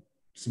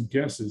some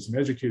guesses, some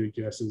educated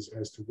guesses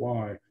as to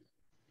why.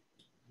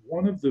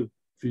 One of the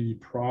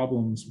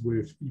problems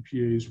with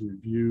EPA's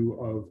review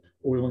of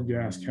oil and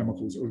gas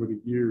chemicals over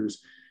the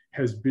years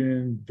has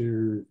been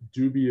their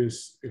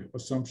dubious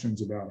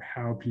assumptions about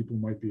how people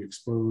might be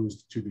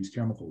exposed to these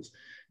chemicals.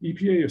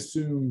 EPA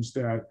assumes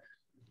that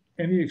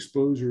any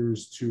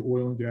exposures to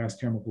oil and gas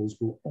chemicals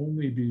will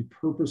only be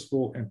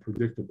purposeful and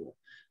predictable.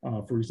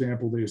 For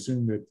example, they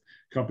assume that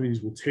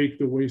companies will take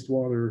the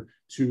wastewater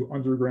to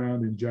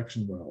underground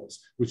injection wells,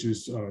 which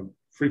is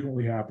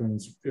frequently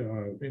happens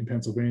in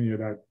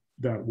Pennsylvania.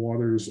 That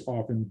water is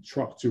often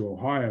trucked to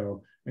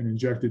Ohio and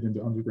injected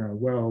into underground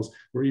wells,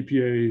 where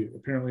EPA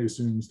apparently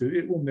assumes that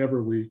it will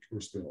never leak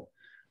or spill.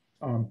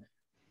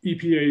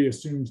 EPA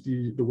assumes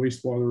the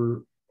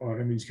wastewater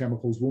and these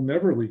chemicals will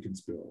never leak and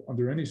spill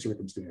under any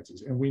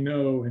circumstances. And we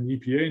know, and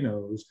EPA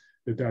knows,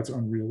 that that's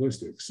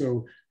unrealistic.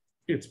 So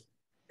it's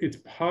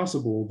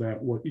possible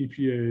that what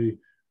EPA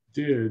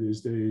did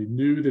is they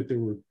knew that there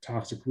were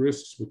toxic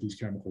risks with these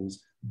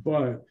chemicals,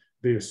 but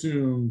they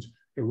assumed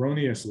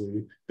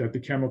erroneously that the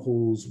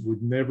chemicals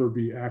would never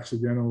be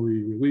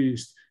accidentally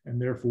released,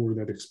 and therefore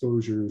that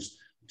exposures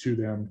to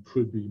them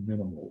could be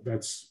minimal.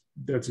 That's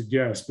a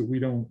guess, but we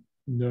don't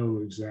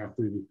know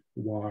exactly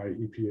why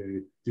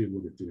EPA did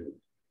what it did.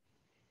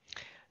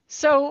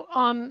 So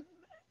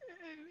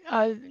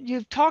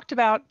you've talked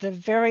about the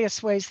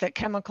various ways that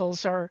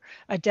chemicals are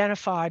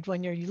identified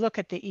when you look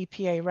at the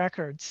EPA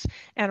records,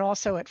 and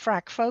also at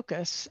Frack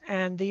Focus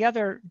and the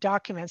other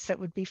documents that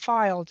would be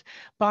filed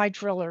by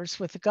drillers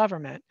with the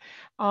government.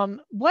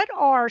 What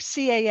are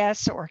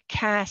CAS or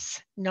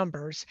CAS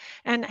numbers,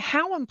 and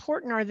how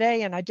important are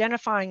they in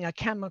identifying a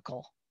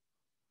chemical?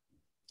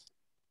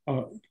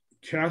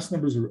 CAS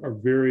numbers are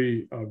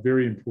very,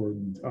 very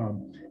important.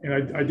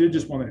 And I did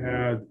just want to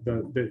add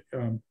that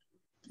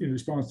in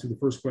response to the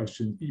first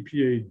question,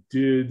 EPA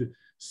did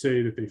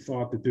say that they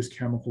thought that this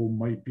chemical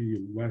might be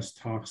less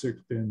toxic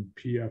than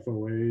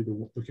PFOA,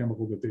 the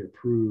chemical that they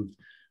approved.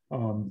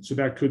 So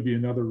that could be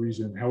another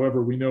reason.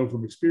 However, we know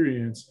from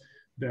experience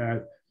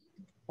that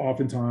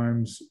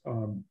oftentimes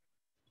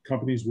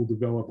companies will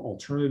develop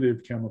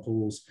alternative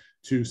chemicals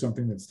to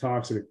something that's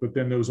toxic, but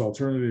then those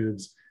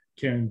alternatives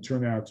can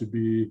turn out to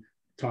be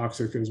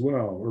toxic as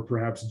well, or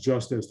perhaps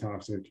just as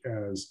toxic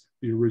as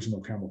the original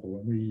chemical.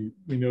 And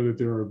we know that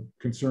there are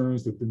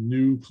concerns that the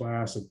new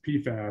class of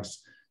PFAS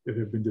that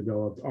have been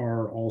developed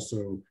are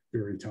also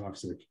very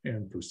toxic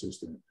and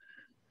persistent.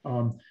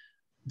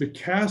 The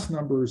CAS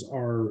numbers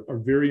are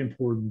very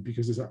important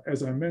because,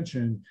 as I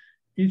mentioned,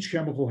 each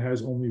chemical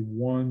has only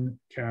one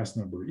CAS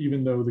number,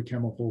 even though the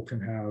chemical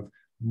can have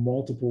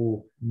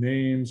multiple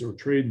names or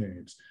trade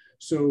names.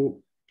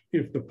 So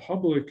if the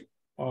public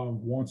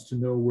wants to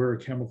know where a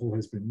chemical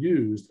has been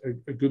used,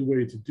 a good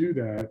way to do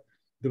that,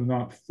 though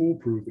not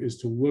foolproof, is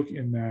to look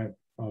in that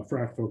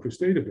Frack Focus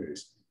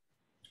database.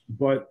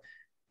 But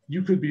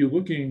you could be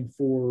looking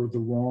for the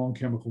wrong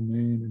chemical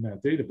name in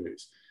that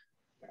database.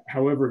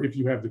 However, if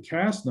you have the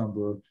CAS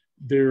number,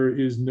 there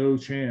is no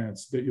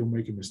chance that you'll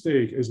make a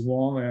mistake as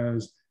long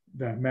as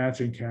that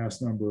matching CAS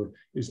number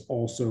is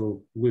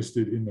also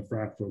listed in the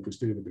Frack Focus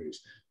database.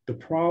 The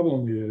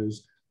problem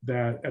is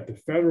that at the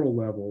federal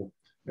level,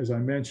 as I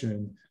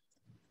mentioned,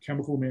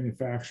 chemical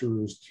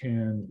manufacturers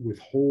can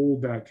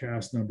withhold that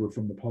CAS number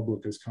from the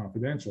public as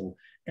confidential.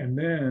 And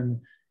then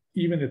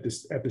even at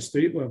the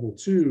state level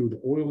too,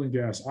 the oil and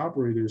gas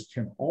operators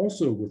can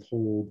also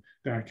withhold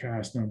that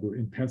CAS number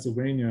in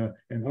Pennsylvania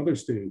and other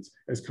states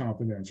as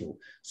confidential.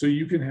 So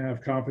you can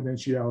have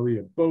confidentiality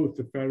at both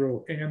the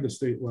federal and the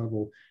state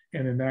level.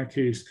 And in that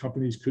case,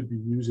 companies could be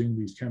using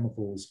these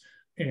chemicals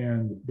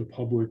and the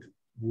public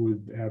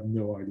would have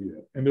no idea.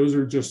 And those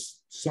are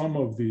just some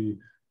of the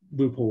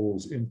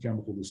loopholes in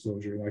chemical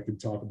disclosure, and I could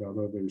talk about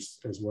others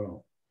as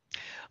well.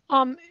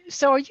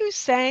 So are you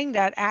saying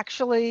that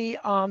actually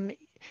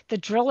the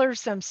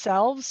drillers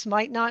themselves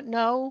might not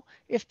know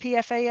if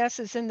PFAS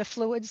is in the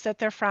fluids that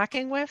they're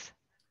fracking with?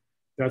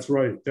 That's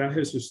right. That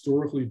has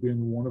historically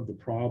been one of the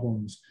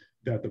problems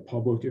that the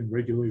public and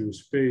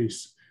regulators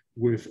face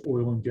with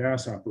oil and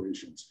gas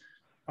operations.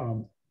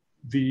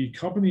 The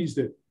companies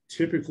that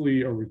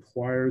typically are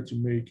required to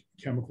make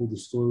chemical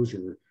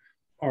disclosure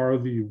are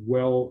the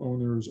well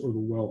owners or the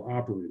well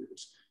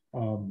operators.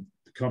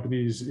 The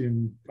companies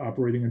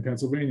operating in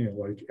Pennsylvania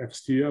like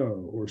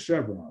XTO or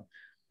Chevron.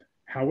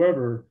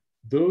 However,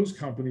 those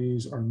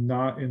companies are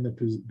not in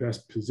the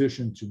best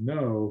position to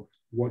know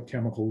what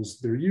chemicals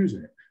they're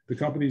using. The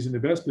companies in the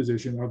best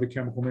position are the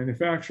chemical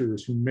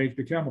manufacturers who make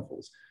the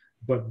chemicals,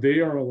 but they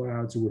are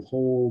allowed to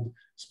withhold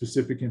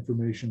specific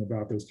information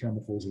about those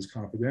chemicals as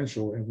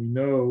confidential. And we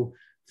know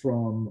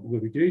from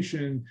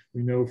litigation,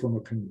 we know from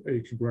a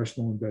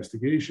congressional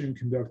investigation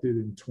conducted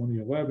in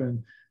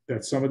 2011,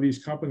 that some of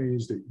these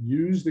companies that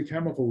use the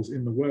chemicals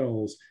in the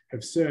wells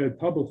have said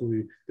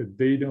publicly that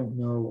they don't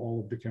know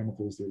all of the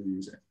chemicals they're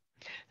using.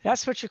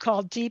 That's what you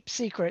call deep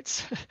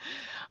secrets.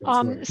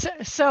 That's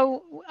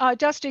right.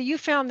 Dusty, you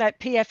found that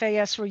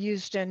PFAS were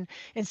used in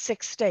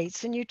 6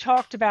 states, and you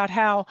talked about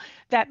how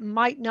that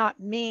might not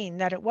mean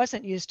that it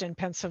wasn't used in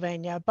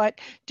Pennsylvania. But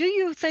do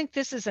you think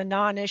this is a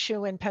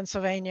non-issue in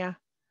Pennsylvania?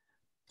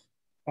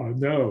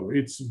 No,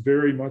 it's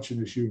very much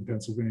an issue in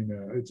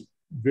Pennsylvania. It's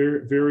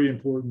very, very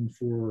important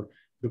for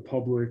the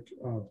public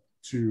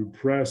to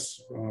press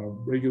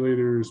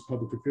regulators,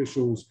 public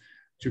officials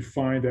to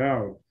find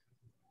out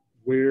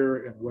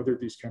where and whether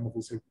these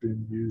chemicals have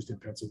been used in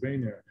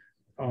Pennsylvania.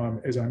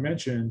 As I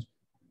mentioned,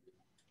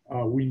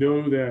 we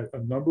know that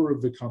a number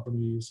of the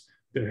companies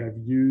that have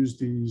used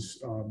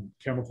these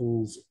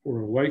chemicals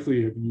or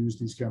likely have used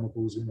these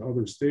chemicals in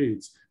other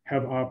states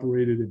have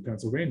operated in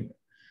Pennsylvania.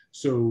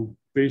 So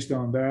based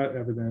on that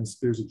evidence,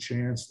 there's a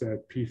chance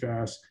that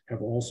PFAS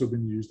have also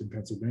been used in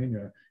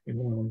Pennsylvania in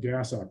oil and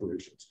gas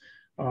operations.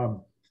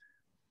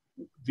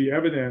 The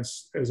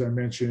evidence, as I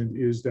mentioned,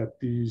 is that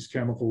these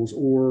chemicals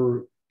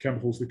or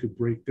chemicals that could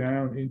break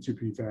down into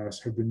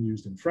PFAS have been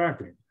used in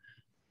fracking.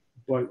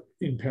 But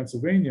in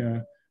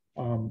Pennsylvania,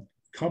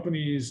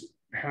 companies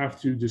have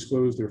to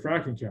disclose their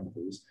fracking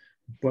chemicals,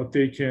 but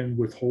they can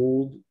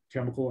withhold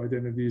chemical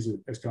identities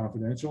as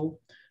confidential.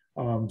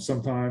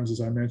 Sometimes, as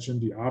I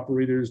mentioned, the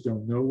operators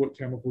don't know what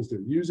chemicals they're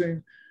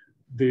using.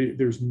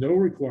 There's no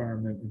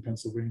requirement in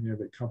Pennsylvania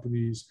that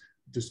companies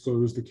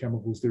disclose the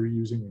chemicals they're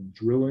using in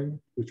drilling,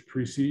 which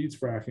precedes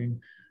fracking.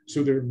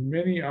 So there are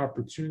many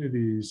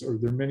opportunities, or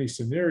there are many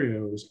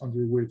scenarios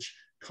under which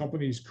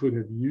companies could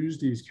have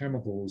used these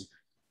chemicals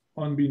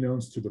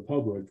unbeknownst to the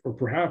public, or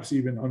perhaps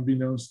even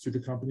unbeknownst to the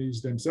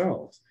companies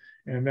themselves.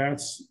 And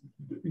that's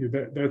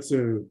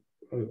a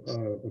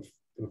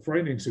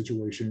frightening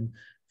situation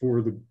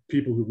for the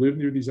people who live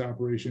near these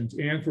operations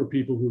and for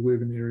people who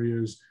live in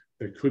areas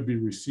that could be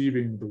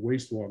receiving the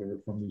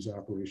wastewater from these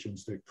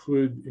operations that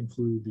could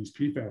include these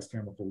PFAS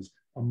chemicals,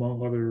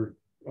 among other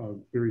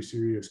very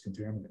serious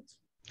contaminants.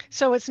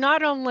 So it's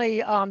not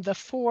only the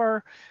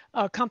 4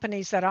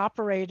 companies that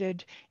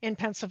operated in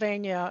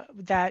Pennsylvania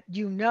that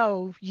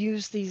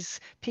use these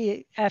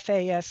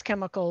PFAS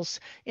chemicals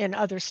in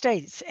other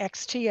states,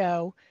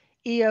 XTO,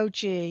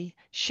 EOG,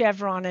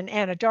 Chevron, and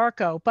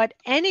Anadarko, but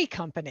any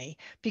company,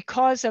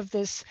 because of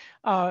this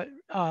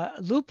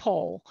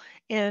loophole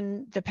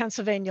in the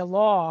Pennsylvania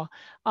law,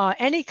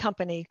 any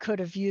company could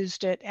have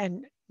used it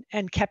and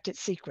kept it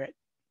secret.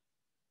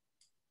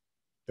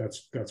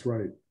 That's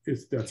right.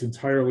 That's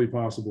entirely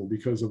possible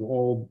because of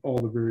all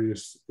the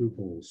various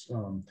loopholes.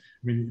 I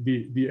mean,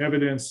 the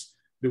evidence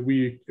that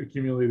we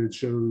accumulated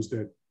shows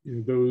that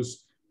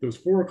those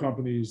 4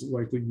 companies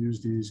likely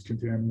use these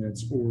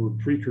contaminants or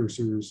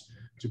precursors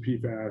to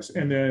PFAS,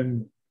 and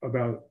then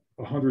about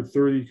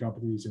 130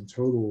 companies in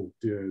total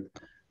did.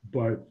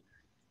 But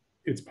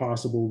it's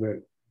possible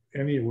that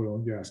any oil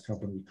and gas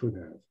company could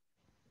have.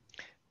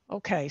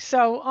 Okay,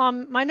 so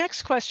my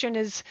next question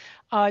is,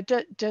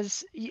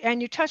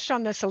 and you touched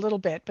on this a little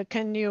bit, but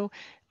can you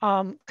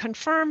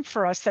confirm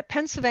for us that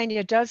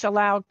Pennsylvania does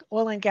allow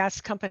oil and gas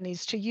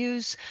companies to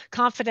use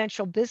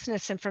confidential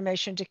business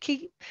information to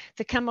keep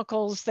the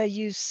chemicals they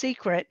use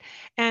secret?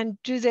 And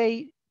do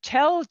they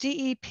tell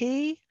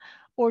DEP,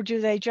 or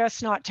do they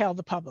just not tell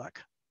the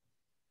public?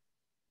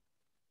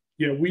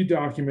 Yeah, we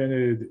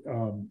documented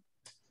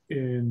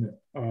in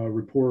a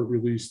report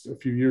released a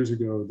few years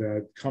ago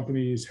that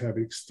companies have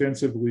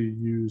extensively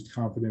used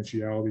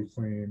confidentiality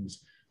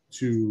claims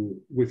to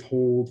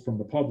withhold from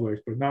the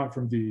public, but not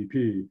from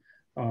DEP,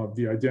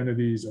 the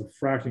identities of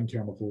fracking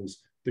chemicals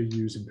they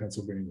use in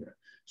Pennsylvania.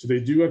 So they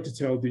do have to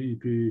tell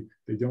DEP,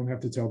 they don't have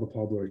to tell the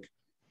public,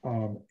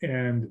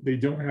 and they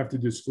don't have to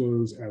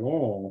disclose at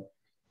all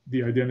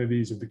the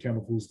identities of the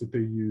chemicals that they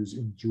use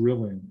in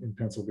drilling in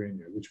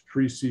Pennsylvania, which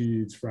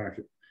precedes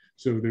fracking.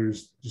 So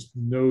there's just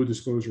no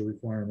disclosure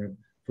requirement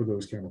for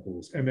those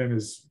chemicals. And then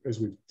as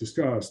we've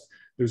discussed,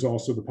 there's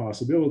also the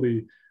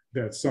possibility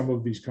that some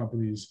of these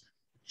companies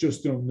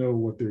just don't know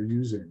what they're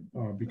using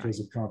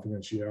because of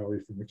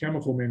confidentiality from the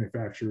chemical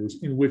manufacturers,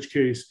 in which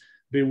case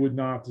they would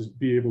not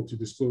be able to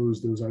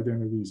disclose those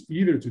identities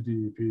either to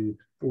DEP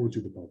or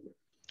to the public.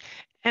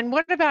 And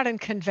what about in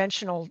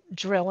conventional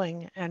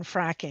drilling and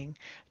fracking?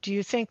 Do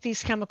you think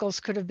these chemicals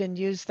could have been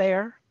used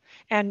there?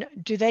 And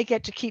do they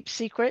get to keep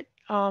secret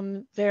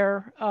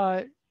their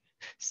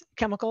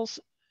chemicals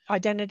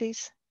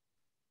identities?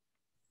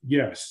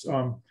 Yes.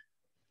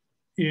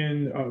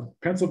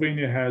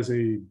 Pennsylvania has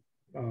a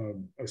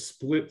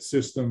split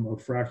system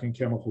of fracking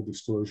chemical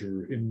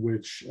disclosure in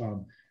which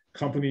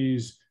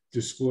companies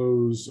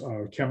disclose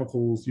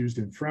chemicals used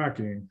in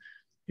fracking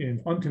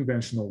in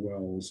unconventional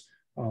wells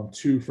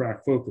to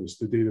Frack Focus,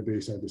 the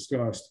database I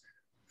discussed.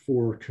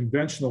 For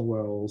conventional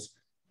wells,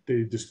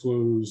 they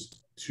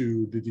disclose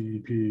to the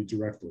DEP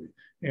directly.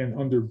 And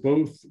under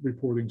both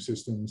reporting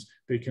systems,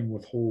 they can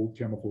withhold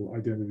chemical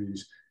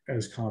identities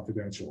as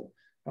confidential.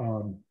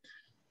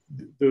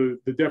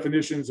 The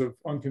definitions of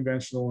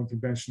unconventional and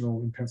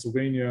conventional in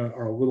Pennsylvania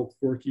are a little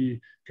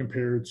quirky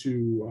compared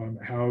to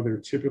how they're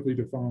typically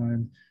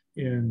defined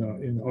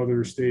in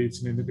other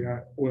states and in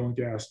the oil and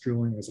gas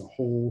drilling as a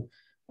whole.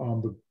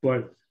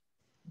 But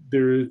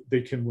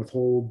they can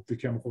withhold the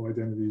chemical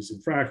identities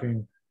in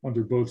fracking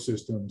under both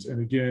systems.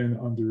 And again,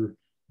 under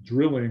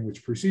drilling,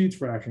 which precedes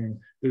fracking,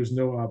 there's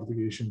no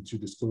obligation to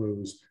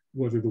disclose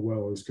whether the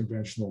well is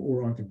conventional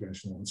or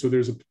unconventional. And so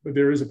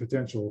there is a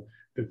potential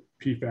that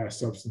PFAS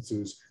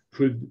substances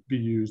could be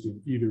used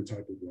in either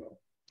type of well.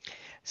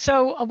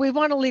 So we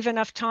want to leave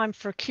enough time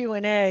for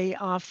Q&A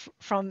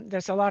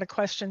there's a lot of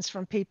questions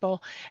from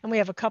people, and we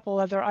have a couple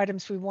other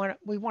items we want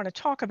to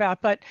talk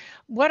about. But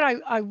what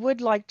I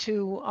would like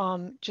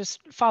to just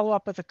follow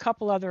up with a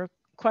couple other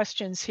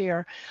questions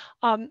here.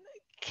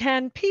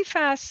 Can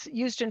PFAS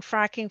used in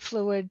fracking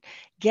fluid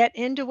get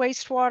into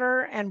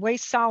wastewater and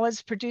waste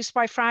solids produced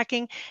by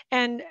fracking?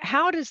 And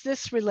how does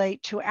this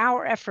relate to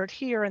our effort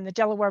here in the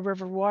Delaware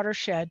River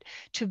watershed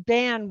to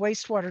ban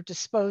wastewater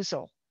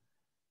disposal?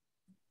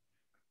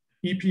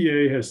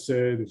 EPA has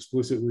said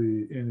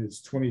explicitly in its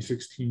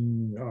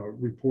 2016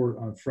 report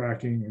on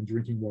fracking and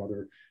drinking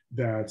water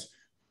that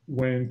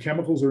when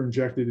chemicals are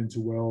injected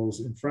into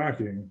wells in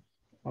fracking,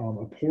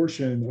 a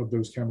portion of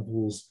those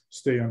chemicals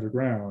stay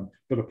underground,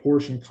 but a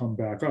portion come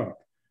back up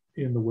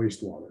in the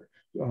wastewater.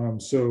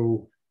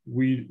 So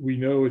we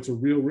know it's a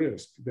real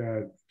risk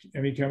that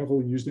any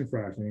chemical used in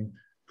fracking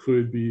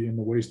could be in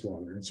the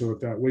wastewater. And so if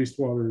that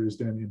wastewater is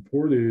then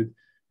imported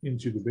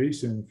into the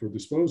basin for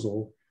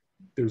disposal,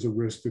 there's a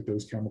risk that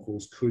those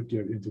chemicals could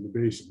get into the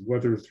basin,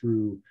 whether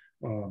through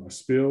a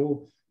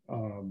spill,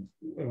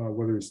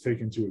 whether it's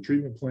taken to a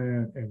treatment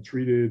plant and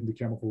treated, the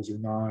chemicals are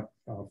not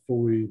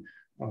fully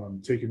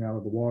taken out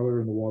of the water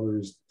and the water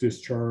is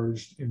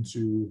discharged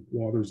into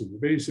waters of the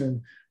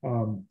basin.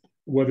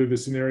 Whether the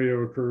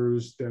scenario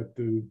occurs that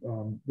the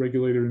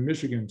regulator in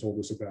Michigan told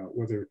us about,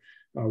 whether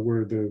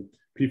where the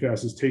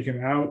PFAS is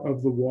taken out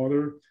of the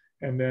water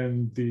and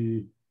then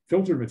the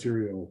filter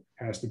material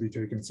has to be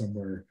taken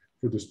somewhere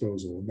for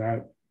disposal,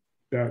 and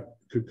that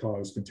could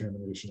cause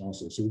contamination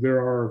also. So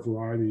there are a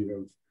variety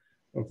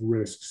of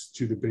risks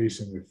to the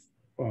basin if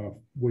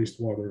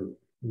wastewater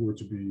were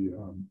to be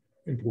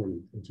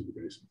imported into the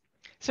basin.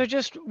 So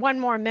just one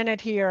more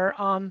minute here.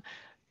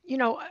 You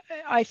know,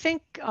 I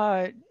think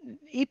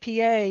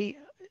EPA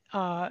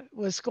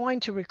was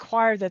going to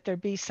require that there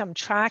be some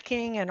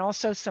tracking and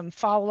also some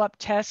follow-up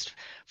tests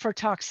for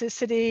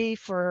toxicity,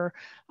 for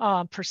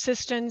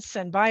persistence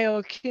and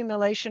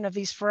bioaccumulation of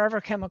these forever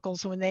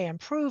chemicals when they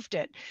improved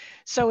it.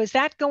 So is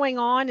that going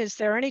on? Is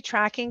there any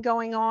tracking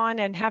going on?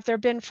 And have there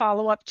been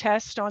follow-up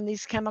tests on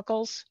these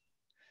chemicals?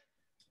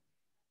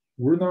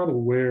 We're not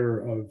aware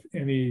of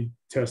any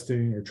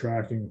testing or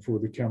tracking for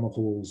the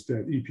chemicals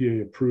that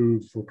EPA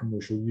approved for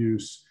commercial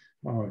use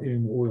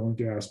in oil and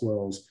gas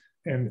wells,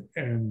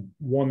 and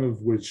one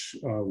of which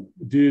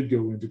did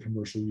go into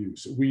commercial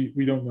use.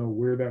 We don't know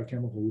where that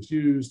chemical was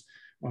used.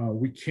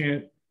 We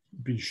can't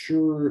be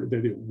sure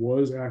that it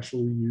was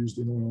actually used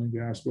in oil and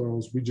gas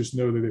wells. We just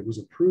know that it was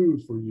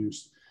approved for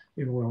use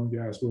in oil and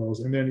gas wells.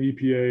 And then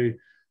EPA,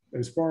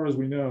 as far as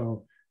we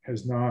know,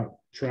 has not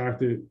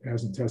tracked it,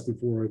 hasn't tested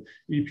for it.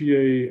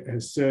 EPA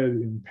has said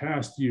in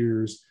past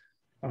years,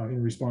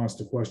 in response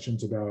to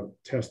questions about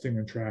testing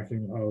and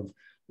tracking of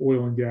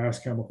oil and gas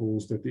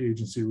chemicals that the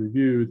agency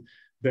reviewed,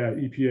 that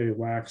EPA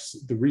lacks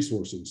the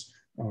resources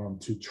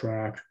to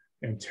track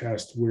and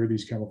test where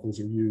these chemicals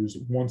are used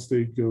once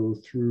they go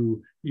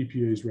through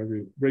EPA's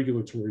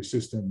regulatory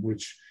system,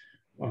 which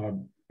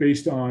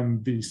based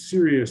on the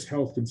serious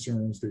health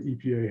concerns that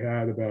EPA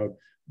had about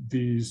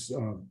these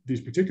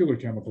particular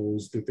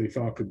chemicals that they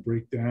thought could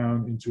break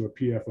down into a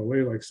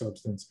PFOA-like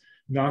substance,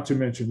 not to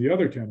mention the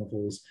other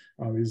chemicals,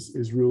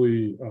 is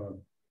really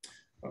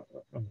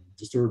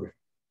disturbing.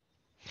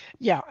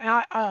 Yeah,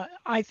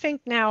 I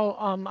think now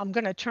I'm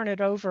going to turn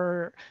it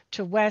over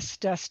to Wes,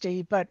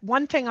 Dusty, but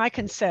one thing I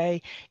can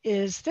say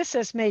is this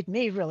has made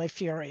me really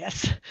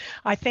furious.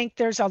 I think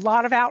there's a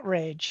lot of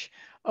outrage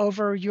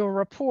over your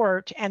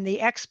report and the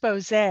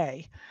expose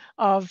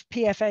of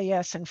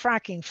PFAS and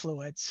fracking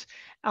fluids.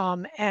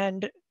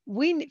 And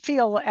we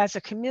feel as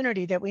a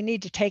community that we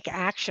need to take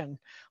action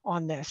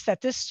on this, that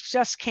this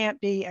just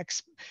can't be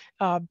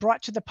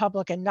brought to the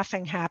public and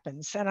nothing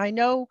happens. And I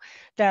know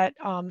that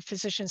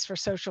Physicians for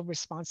Social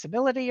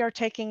Responsibility are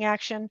taking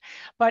action,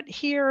 but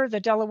here the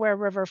Delaware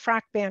River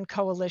Frack Ban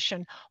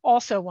Coalition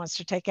also wants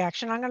to take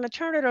action. I'm going to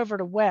turn it over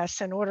to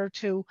Wes in order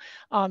to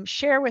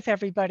share with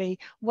everybody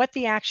what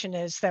the action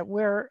is that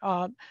we're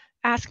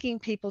asking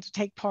people to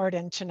take part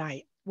in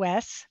tonight.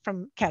 Wes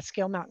from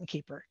Catskill Mountain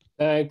Keeper.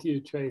 Thank you,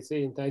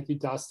 Tracy, and thank you,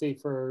 Dusty,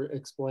 for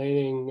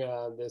explaining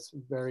this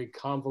very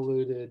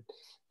convoluted,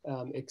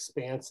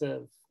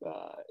 expansive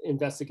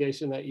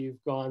investigation that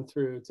you've gone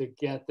through to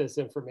get this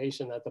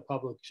information that the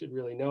public should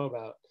really know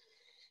about.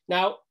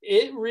 Now,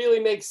 it really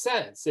makes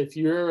sense. If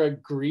you're a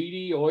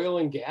greedy oil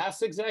and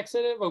gas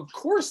executive, of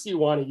course you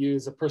want to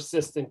use a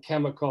persistent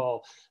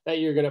chemical that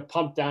you're going to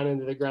pump down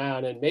into the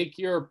ground and make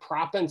your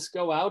proppants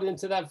go out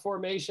into that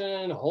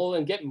formation, hold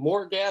and get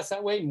more gas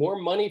that way, more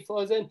money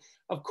flows in.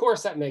 Of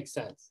course that makes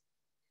sense.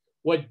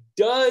 What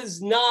does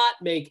not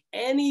make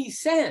any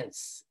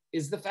sense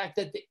is the fact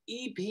that the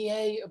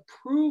EPA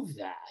approved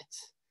that.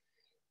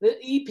 The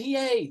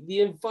EPA, the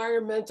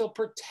Environmental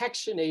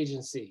Protection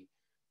Agency,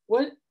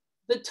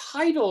 the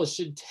title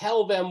should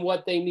tell them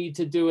what they need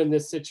to do in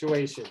this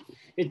situation.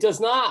 It does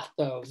not,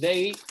 though.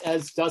 They,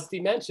 as Dusty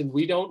mentioned,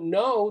 we don't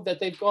know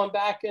that they've gone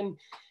back and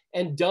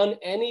done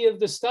any of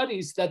the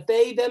studies that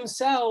they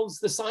themselves,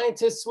 the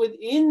scientists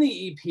within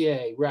the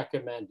EPA,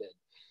 recommended.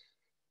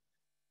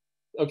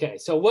 Okay,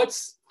 so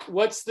where's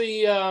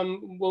the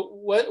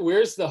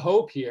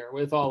hope here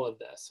with all of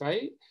this,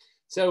 right?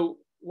 So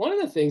one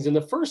of the things in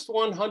the first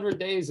 100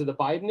 days of the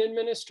Biden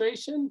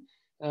administration,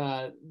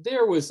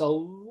 there was a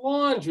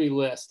laundry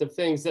list of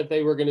things that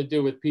they were going to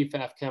do with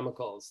PFAS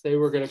chemicals. They're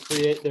going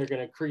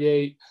to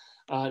create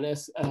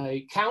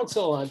a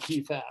council on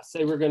PFAS.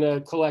 They were going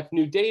to collect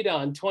new data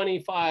on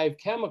 29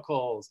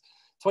 chemicals,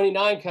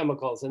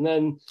 and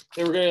then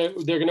they're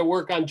going to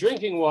work on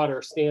drinking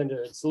water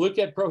standards, look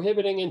at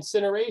prohibiting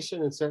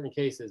incineration in certain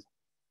cases.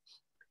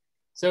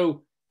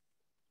 So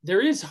there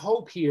is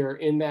hope here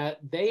in that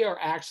they are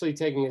actually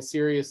taking a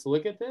serious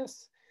look at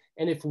this.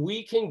 And if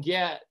we can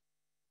get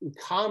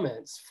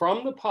comments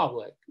from the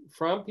public,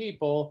 from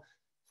people,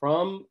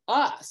 from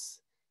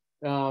us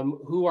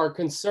who are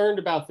concerned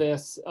about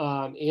this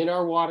in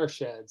our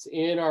watersheds,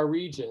 in our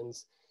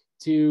regions,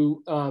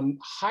 to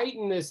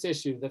heighten this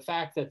issue, the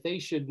fact that they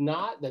should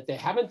not, that they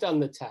haven't done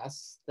the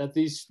tests, that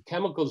these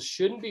chemicals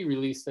shouldn't be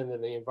released into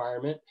the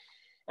environment.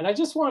 And I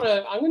just want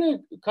to, I'm going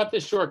to cut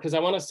this short because I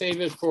want to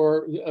save it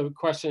for a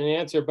question and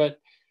answer, but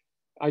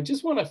I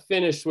just want to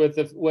finish with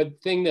one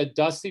thing that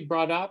Dusty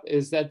brought up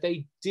is that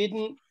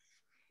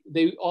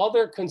all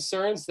their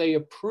concerns, they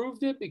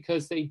approved it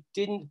because they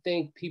didn't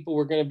think people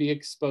were going to be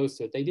exposed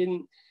to it. They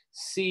didn't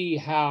see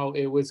how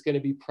it was going to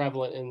be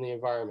prevalent in the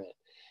environment.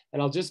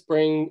 And I'll just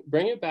bring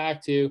it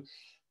back to,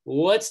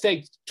 let's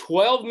take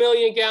 12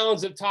 million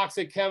gallons of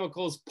toxic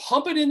chemicals,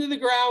 pump it into the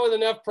ground with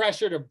enough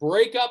pressure to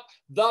break up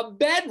the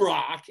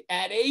bedrock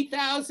at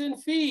 8,000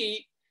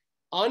 feet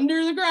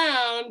under the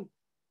ground.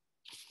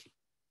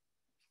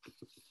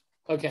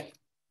 Okay,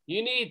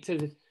 you need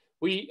to,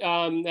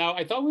 now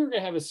I thought we were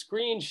gonna have a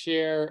screen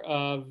share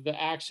of the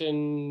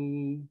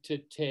action to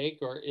take,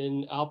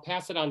 I'll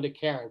pass it on to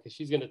Karen because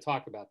she's gonna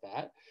talk about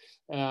that.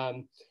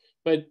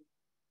 But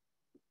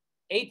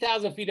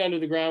 8,000 feet under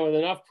the ground with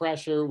enough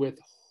pressure with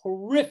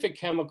horrific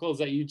chemicals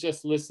that you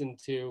just listened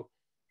to,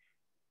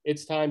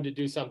 it's time to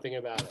do something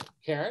about it.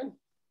 Karen?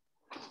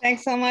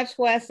 Thanks so much,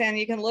 Wes. And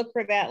you can look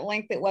for that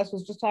link that Wes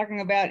was just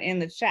talking about in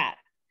the chat.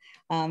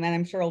 And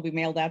I'm sure it'll be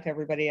mailed out to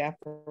everybody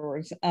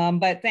afterwards.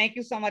 But thank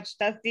you so much,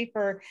 Dusty,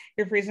 for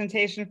your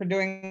presentation, for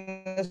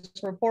doing this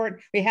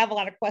report. We have a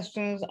lot of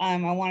questions. I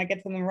want to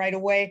get to them right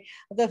away.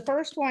 The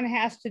first one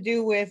has to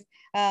do with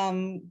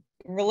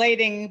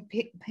relating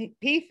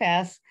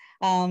PFAS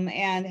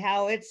and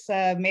how it's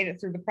made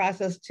it through the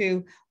process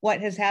to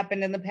what has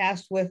happened in the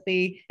past with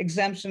the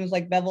exemptions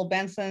like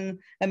Bevel-Benson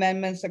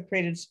amendments that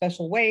created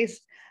special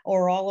waste,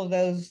 or all of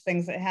those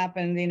things that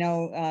happened,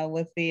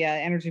 with the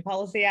Energy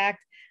Policy Act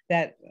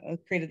that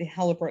created the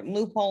Halliburton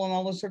loophole and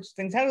all those sorts of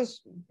things. How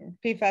does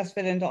PFAS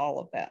fit into all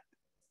of that?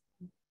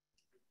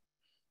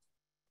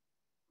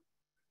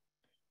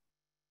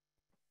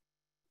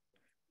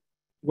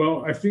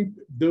 Well, I think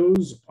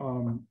those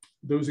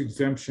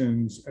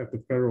exemptions at the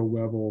federal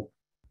level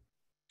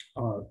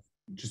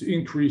just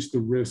increase the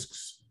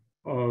risks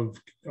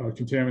of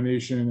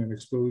contamination and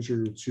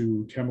exposure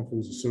to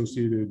chemicals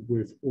associated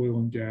with oil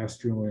and gas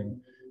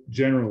drilling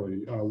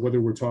generally,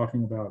 whether we're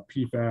talking about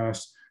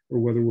PFAS or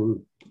whether we're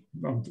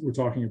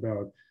talking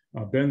about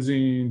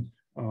benzene,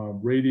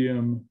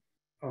 radium.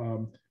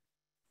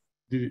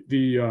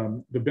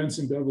 The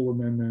Benson-Bevel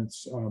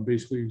amendments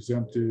basically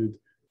exempted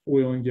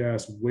oil and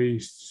gas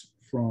wastes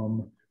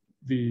from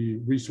the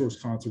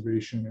Resource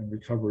Conservation and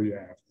Recovery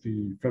Act,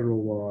 the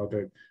federal law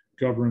that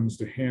governs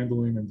the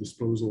handling and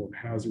disposal of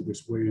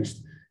hazardous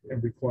waste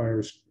and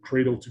requires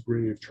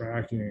cradle-to-grave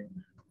tracking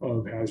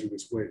of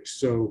hazardous waste.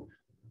 So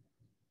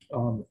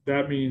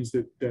that means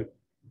that the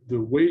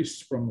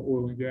waste from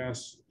oil and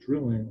gas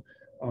drilling,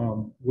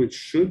 which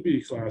should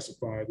be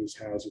classified as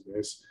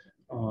hazardous,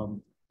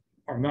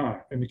 are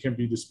not, and it can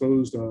be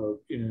disposed of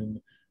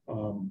in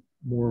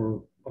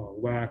more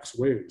lax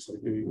ways,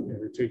 like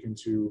they're taken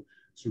to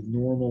sort of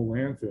normal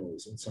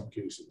landfills in some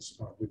cases,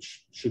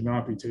 which should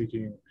not be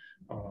taking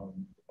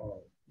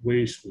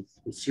waste with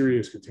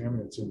serious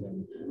contaminants in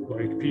them,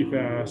 like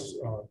PFAS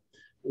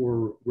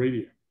or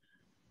radium.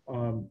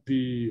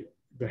 The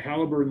the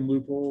Halliburton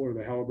loophole or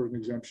the Halliburton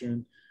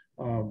exemption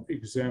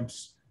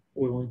exempts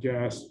oil and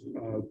gas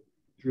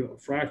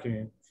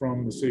fracking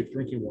from the Safe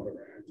Drinking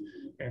Water Act.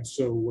 And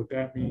so what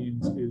that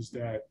means is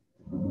that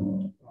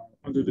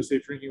under the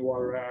Safe Drinking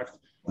Water Act,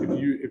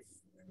 if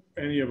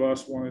any of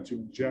us wanted to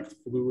inject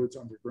fluids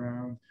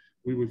underground,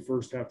 we would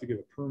first have to get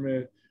a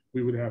permit.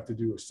 We would have to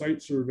do a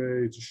site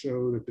survey to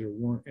show that there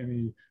weren't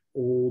any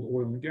old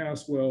oil and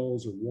gas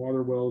wells or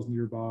water wells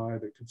nearby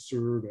that could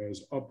serve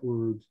as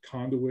upward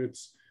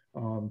conduits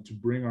to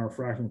bring our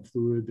fracking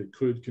fluid that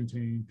could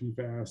contain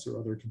PFAS or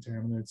other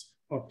contaminants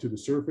up to the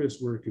surface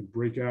where it could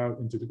break out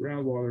into the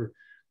groundwater.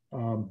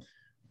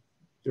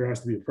 There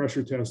has to be a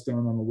pressure test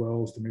done on the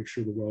wells to make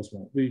sure the wells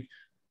won't leak.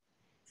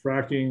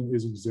 Fracking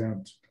is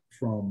exempt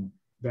from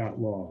that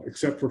law,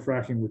 except for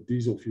fracking with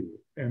diesel fuel.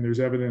 And there's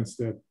evidence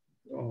that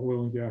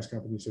oil and gas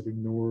companies have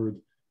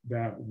ignored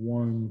that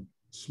one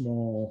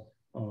small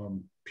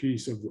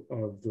piece of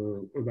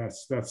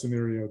that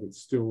scenario that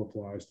still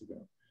applies to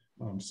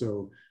them.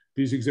 So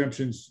these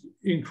exemptions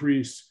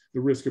increase the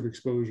risk of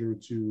exposure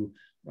to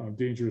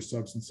dangerous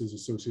substances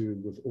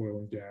associated with oil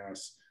and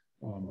gas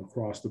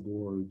across the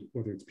board,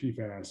 whether it's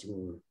PFAS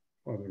or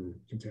other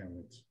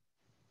contaminants.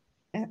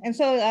 And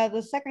so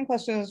the second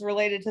question is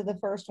related to the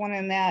first one,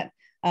 in that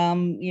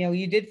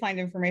you did find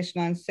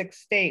information on 6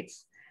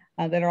 states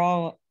that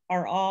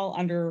are all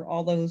under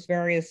all those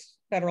various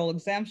federal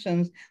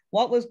exemptions.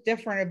 What was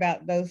different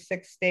about those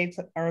 6 states?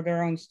 Are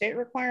their own state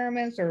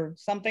requirements or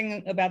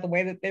something about the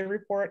way that they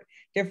report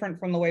different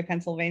from the way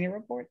Pennsylvania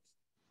reports?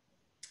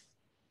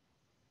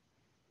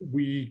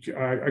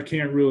 I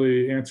can't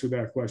really answer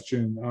that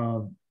question.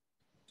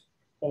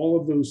 All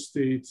of those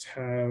states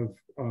have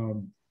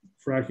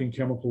fracking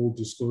chemical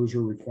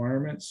disclosure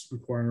requirements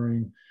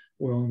requiring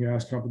oil and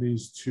gas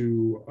companies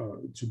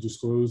to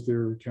disclose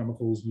their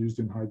chemicals used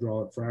in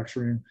hydraulic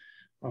fracturing.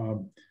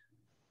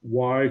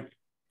 Why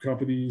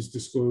companies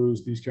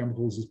disclose these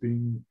chemicals as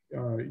being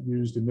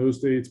used in those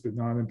states but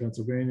not in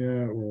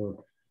Pennsylvania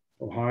or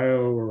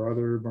Ohio or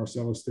other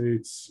Marcellus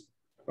states,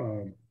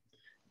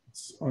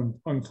 it's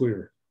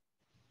unclear.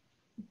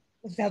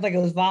 It sounds like it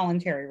was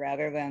voluntary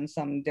rather than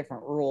some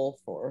different rule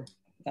for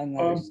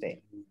another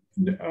state.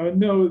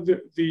 No,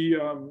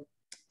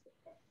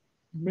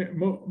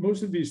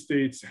 most of these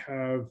states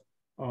have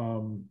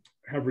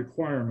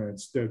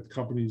requirements that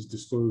companies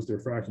disclose their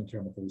fracking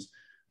chemicals.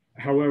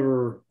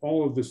 However,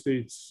 all of the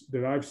states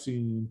that I've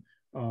seen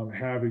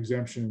have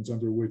exemptions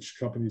under which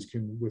companies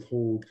can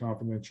withhold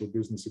confidential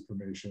business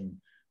information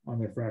on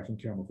their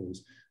fracking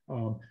chemicals.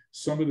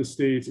 Some of the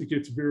states, it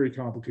gets very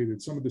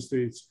complicated. Some of the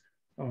states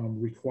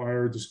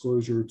require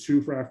disclosure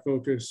to Frack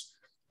Focus.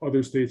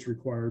 Other states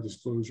require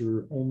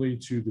disclosure only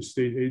to the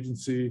state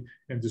agency,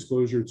 and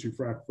disclosure to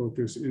Frack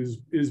Focus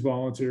is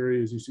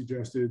voluntary, as you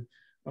suggested.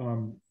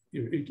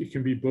 It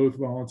can be both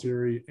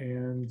voluntary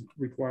and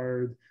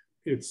required.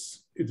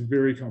 It's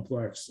very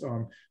complex.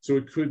 So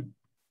it could,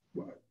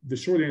 the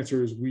short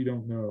answer is we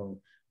don't know,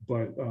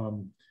 but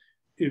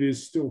it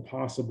is still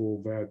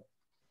possible that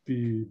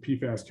the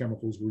PFAS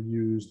chemicals were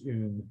used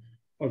in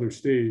other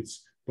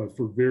states, but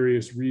for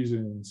various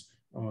reasons,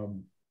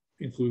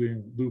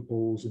 including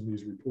loopholes in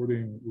these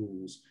reporting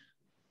rules,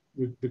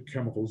 the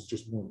chemicals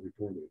just weren't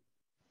reported.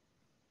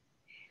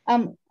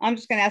 I'm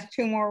just going to ask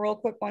 2 more real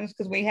quick ones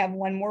because we have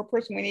one more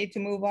person we need to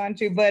move on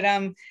to. But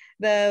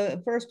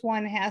the first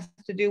one has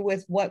to do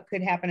with what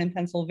could happen in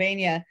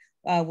Pennsylvania.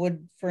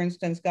 Would, for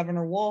instance,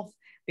 Governor Wolf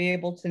be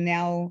able to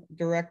now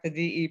direct the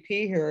DEP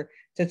here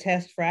to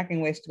test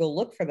fracking waste to go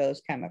look for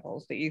those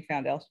chemicals that you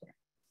found elsewhere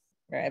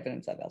or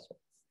evidence of elsewhere?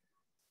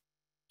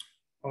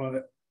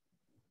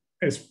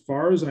 As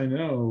far as I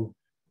know,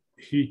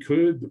 he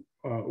could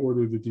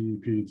order the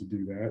DEP to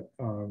do that,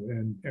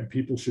 and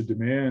people should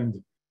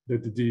demand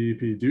that the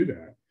DEP do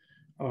that.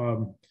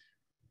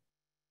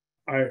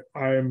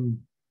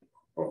 I'm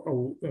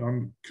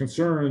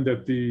concerned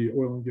that the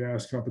oil and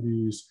gas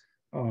companies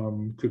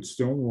could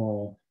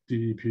stonewall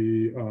DEP.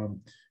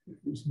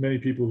 Many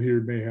people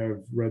here may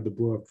have read the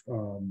book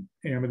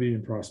Amity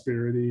and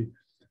Prosperity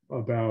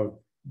about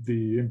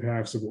the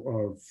impacts of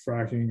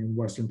fracking in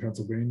Western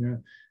Pennsylvania.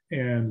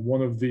 And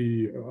one of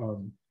the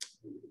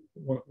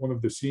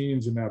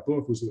scenes in that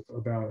book was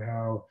about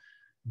how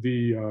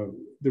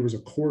there was a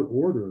court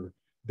order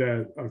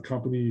that a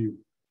company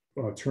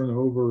turn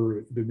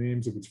over the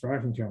names of its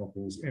fracking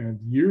chemicals, and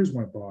years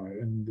went by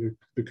and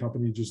the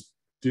company just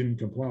didn't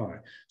comply.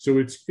 So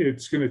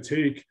it's going to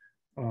take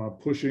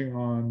pushing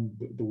on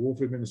the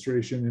Wolf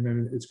administration, and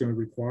then it's going to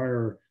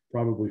require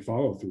probably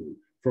follow through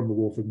from the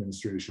Wolf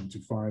administration to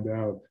find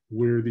out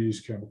where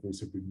these chemicals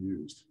have been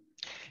used.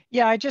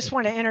 Yeah, I just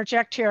want to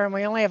interject here, and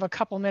we only have a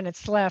couple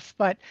minutes left,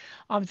 but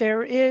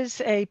there is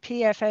a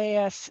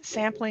PFAS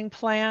sampling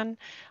plan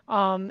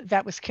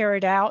that was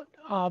carried out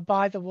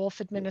by the Wolf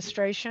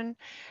administration,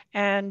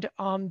 and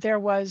there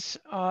was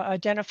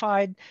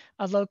identified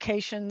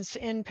locations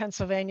in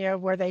Pennsylvania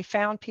where they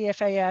found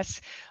PFAS,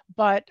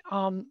 but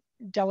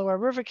Delaware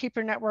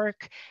Riverkeeper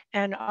Network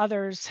and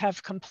others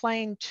have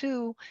complained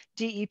to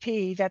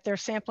DEP that their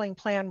sampling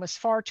plan was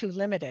far too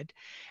limited.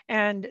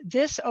 And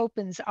this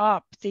opens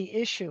up the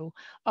issue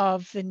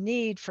of the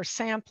need for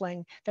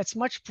sampling that's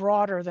much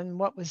broader than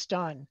what was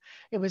done.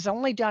 It was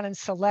only done in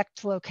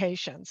select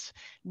locations.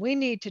 We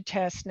need to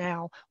test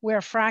now where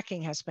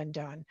fracking has been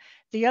done.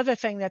 The other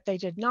thing that they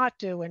did not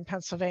do in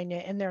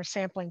Pennsylvania in their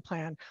sampling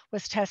plan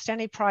was test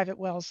any private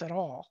wells at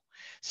all.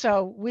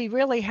 So we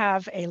really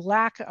have a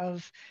lack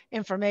of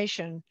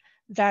information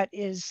that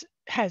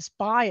has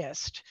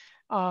biased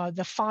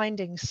the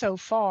findings so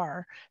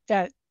far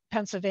that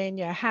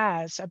Pennsylvania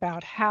has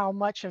about how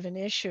much of an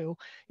issue,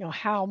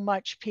 how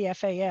much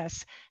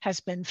PFAS has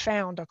been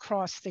found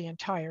across the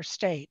entire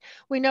state.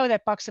 We know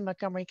that Bucks and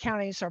Montgomery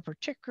counties are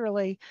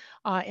particularly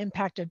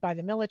impacted by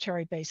the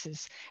military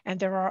bases, and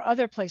there are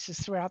other places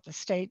throughout the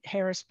state,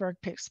 Harrisburg,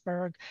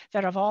 Pittsburgh,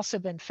 that have also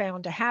been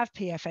found to have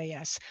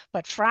PFAS,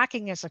 but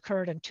fracking has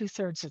occurred in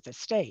 2/3 of the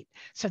state.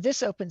 So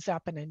this opens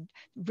up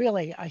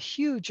really a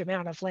huge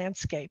amount of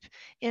landscape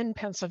in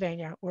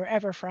Pennsylvania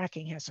wherever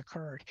fracking has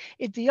occurred.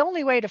 The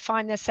only way to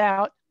find this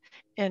out,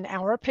 in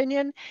our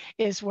opinion,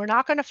 is we're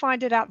not going to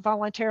find it out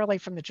voluntarily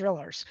from the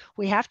drillers.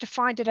 We have to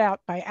find it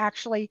out by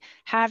actually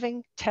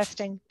having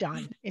testing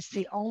done. It's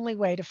the only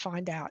way to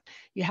find out.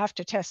 You have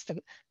to test the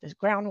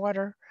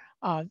groundwater,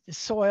 the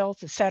soil,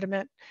 the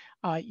sediment,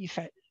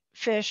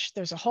 fish.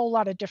 There's a whole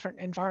lot of different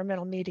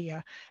environmental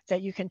media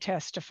that you can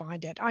test to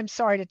find it. I'm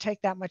sorry to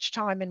take that much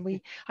time. And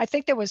I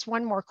think there was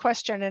one more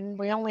question, and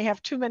we only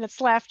have 2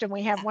 minutes left, and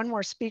we have one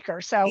more speaker.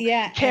 So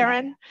yeah,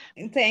 Karen.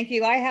 Thank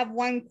you. I have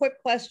one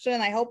quick question,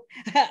 I hope,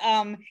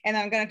 and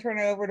I'm going to turn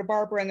it over to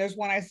Barbara. And there's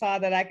one I saw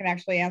that I can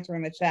actually answer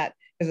in the chat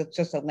because it's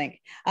just a link.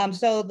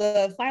 So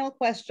the final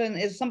question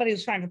is, somebody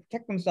who's trying to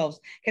protect themselves,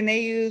 can they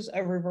use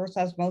a reverse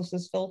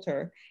osmosis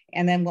filter?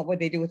 And then what would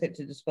they do with it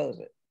to dispose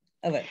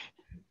of it?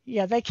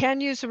 Yeah, they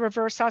can use a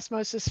reverse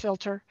osmosis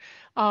filter.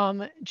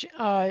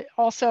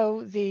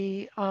 Also,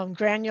 the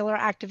granular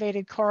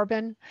activated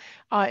carbon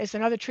is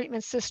another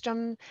treatment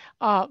system,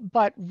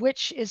 but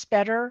which is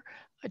better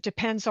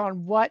depends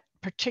on what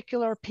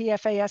particular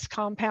PFAS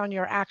compound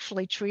you're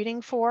actually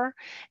treating for.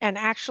 And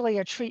actually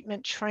a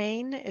treatment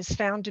train is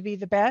found to be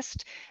the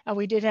best.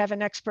 We did have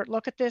an expert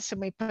look at this,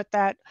 and we put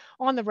that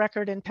on the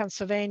record in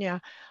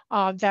Pennsylvania,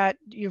 that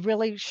you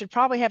really should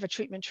probably have a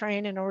treatment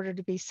train in order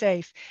to be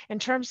safe. In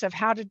terms of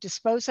how to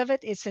dispose of it,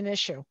 it's an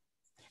issue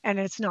and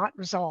it's not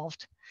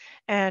resolved.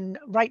 And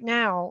right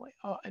now,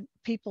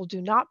 people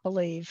do not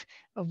believe,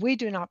 we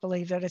do not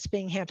believe that it's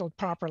being handled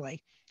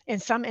properly. In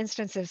some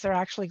instances, they're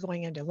actually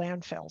going into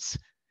landfills.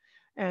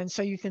 And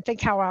so you can think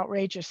how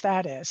outrageous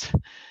that is.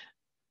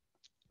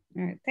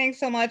 All right, thanks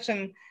so much.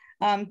 And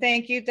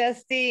thank you,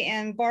 Dusty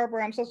and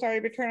Barbara. I'm so sorry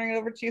to be turning it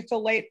over to you so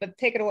late, but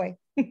take it away.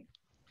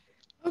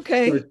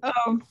 Okay.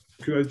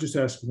 Could I just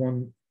ask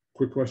one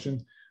quick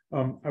question?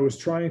 I was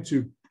trying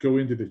to go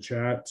into the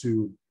chat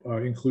to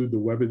include the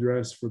web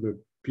address for the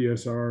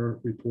PSR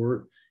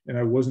report, and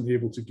I wasn't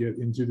able to get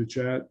into the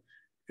chat.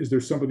 Is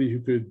there somebody who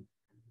could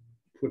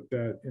put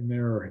that in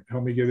there or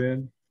help me get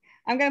in?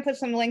 I'm going to put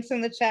some links in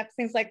the chat,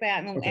 things like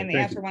that, and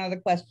answer one of the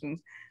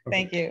questions.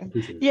 Okay. Thank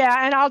you.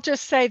 Yeah, and I'll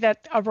just say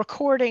that a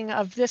recording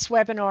of this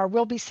webinar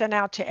will be sent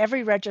out to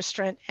every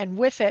registrant, and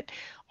with it,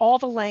 all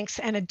the links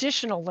and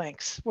additional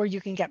links where you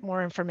can get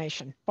more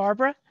information.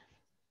 Barbara?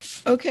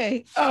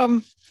 Okay.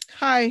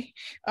 Hi,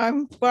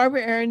 I'm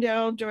Barbara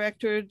Arundel,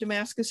 Director of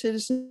Damascus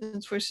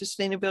Citizens for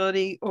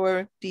Sustainability,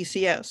 or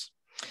DCS.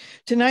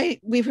 Tonight,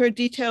 we've heard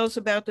details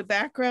about the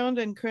background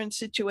and current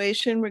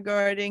situation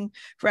regarding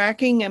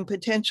fracking and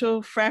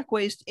potential frack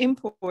waste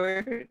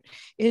import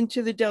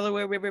into the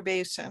Delaware River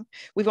Basin.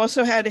 We've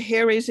also had a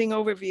hair-raising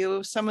overview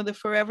of some of the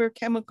forever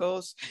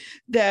chemicals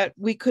that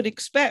we could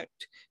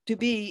expect to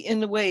be in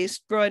the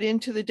waste brought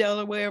into the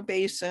Delaware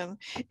Basin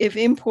if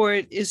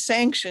import is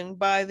sanctioned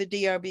by the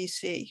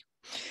DRBC,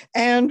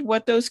 and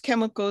what those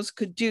chemicals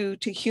could do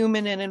to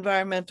human and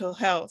environmental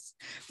health.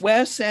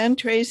 Wes and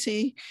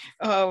Tracy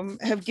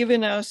have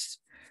given us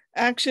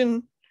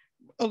action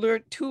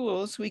alert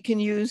tools we can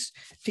use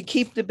to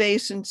keep the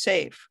basin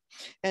safe.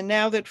 And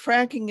now that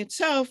fracking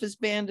itself is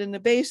banned in the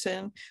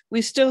basin,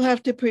 we still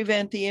have to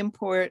prevent the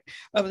import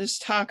of this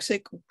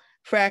toxic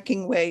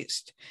fracking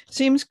waste.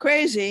 Seems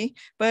crazy,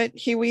 but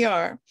here we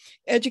are.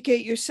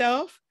 Educate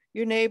yourself,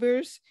 your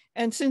neighbors,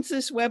 and since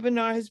this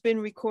webinar has been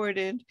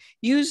recorded,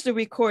 use the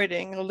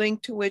recording, a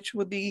link to which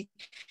will be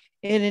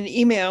in an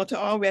email to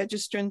all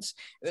registrants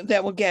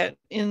that we'll get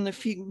in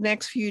the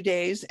next few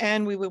days,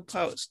 and we will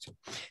post.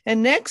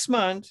 And next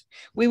month,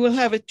 we will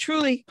have a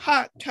truly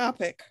hot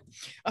topic.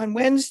 On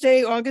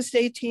Wednesday, August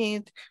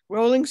 18th,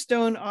 Rolling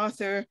Stone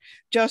author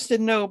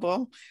Justin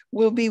Noble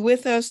will be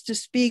with us to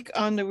speak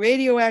on the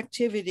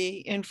radioactivity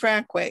in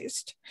frack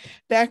waste.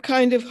 That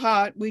kind of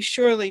hot we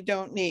surely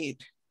don't need.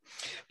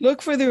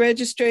 Look for the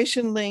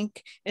registration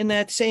link in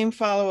that same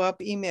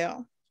follow-up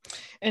email.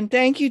 And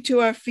thank you to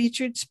our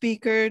featured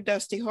speaker,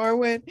 Dusty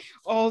Horwitt,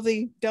 all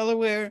the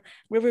Delaware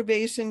River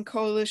Basin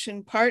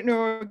Coalition partner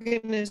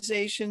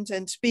organizations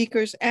and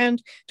speakers,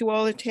 and to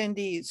all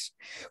attendees.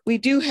 We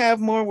do have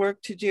more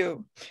work to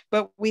do,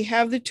 but we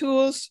have the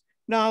tools,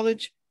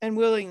 knowledge, and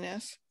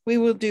willingness. We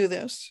will do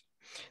this.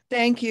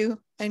 Thank you,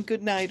 and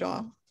good night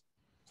all.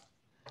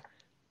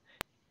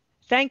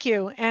 Thank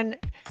you. And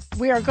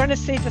we are going to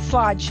see the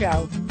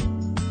slideshow.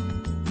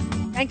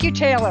 Thank you,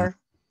 Taylor.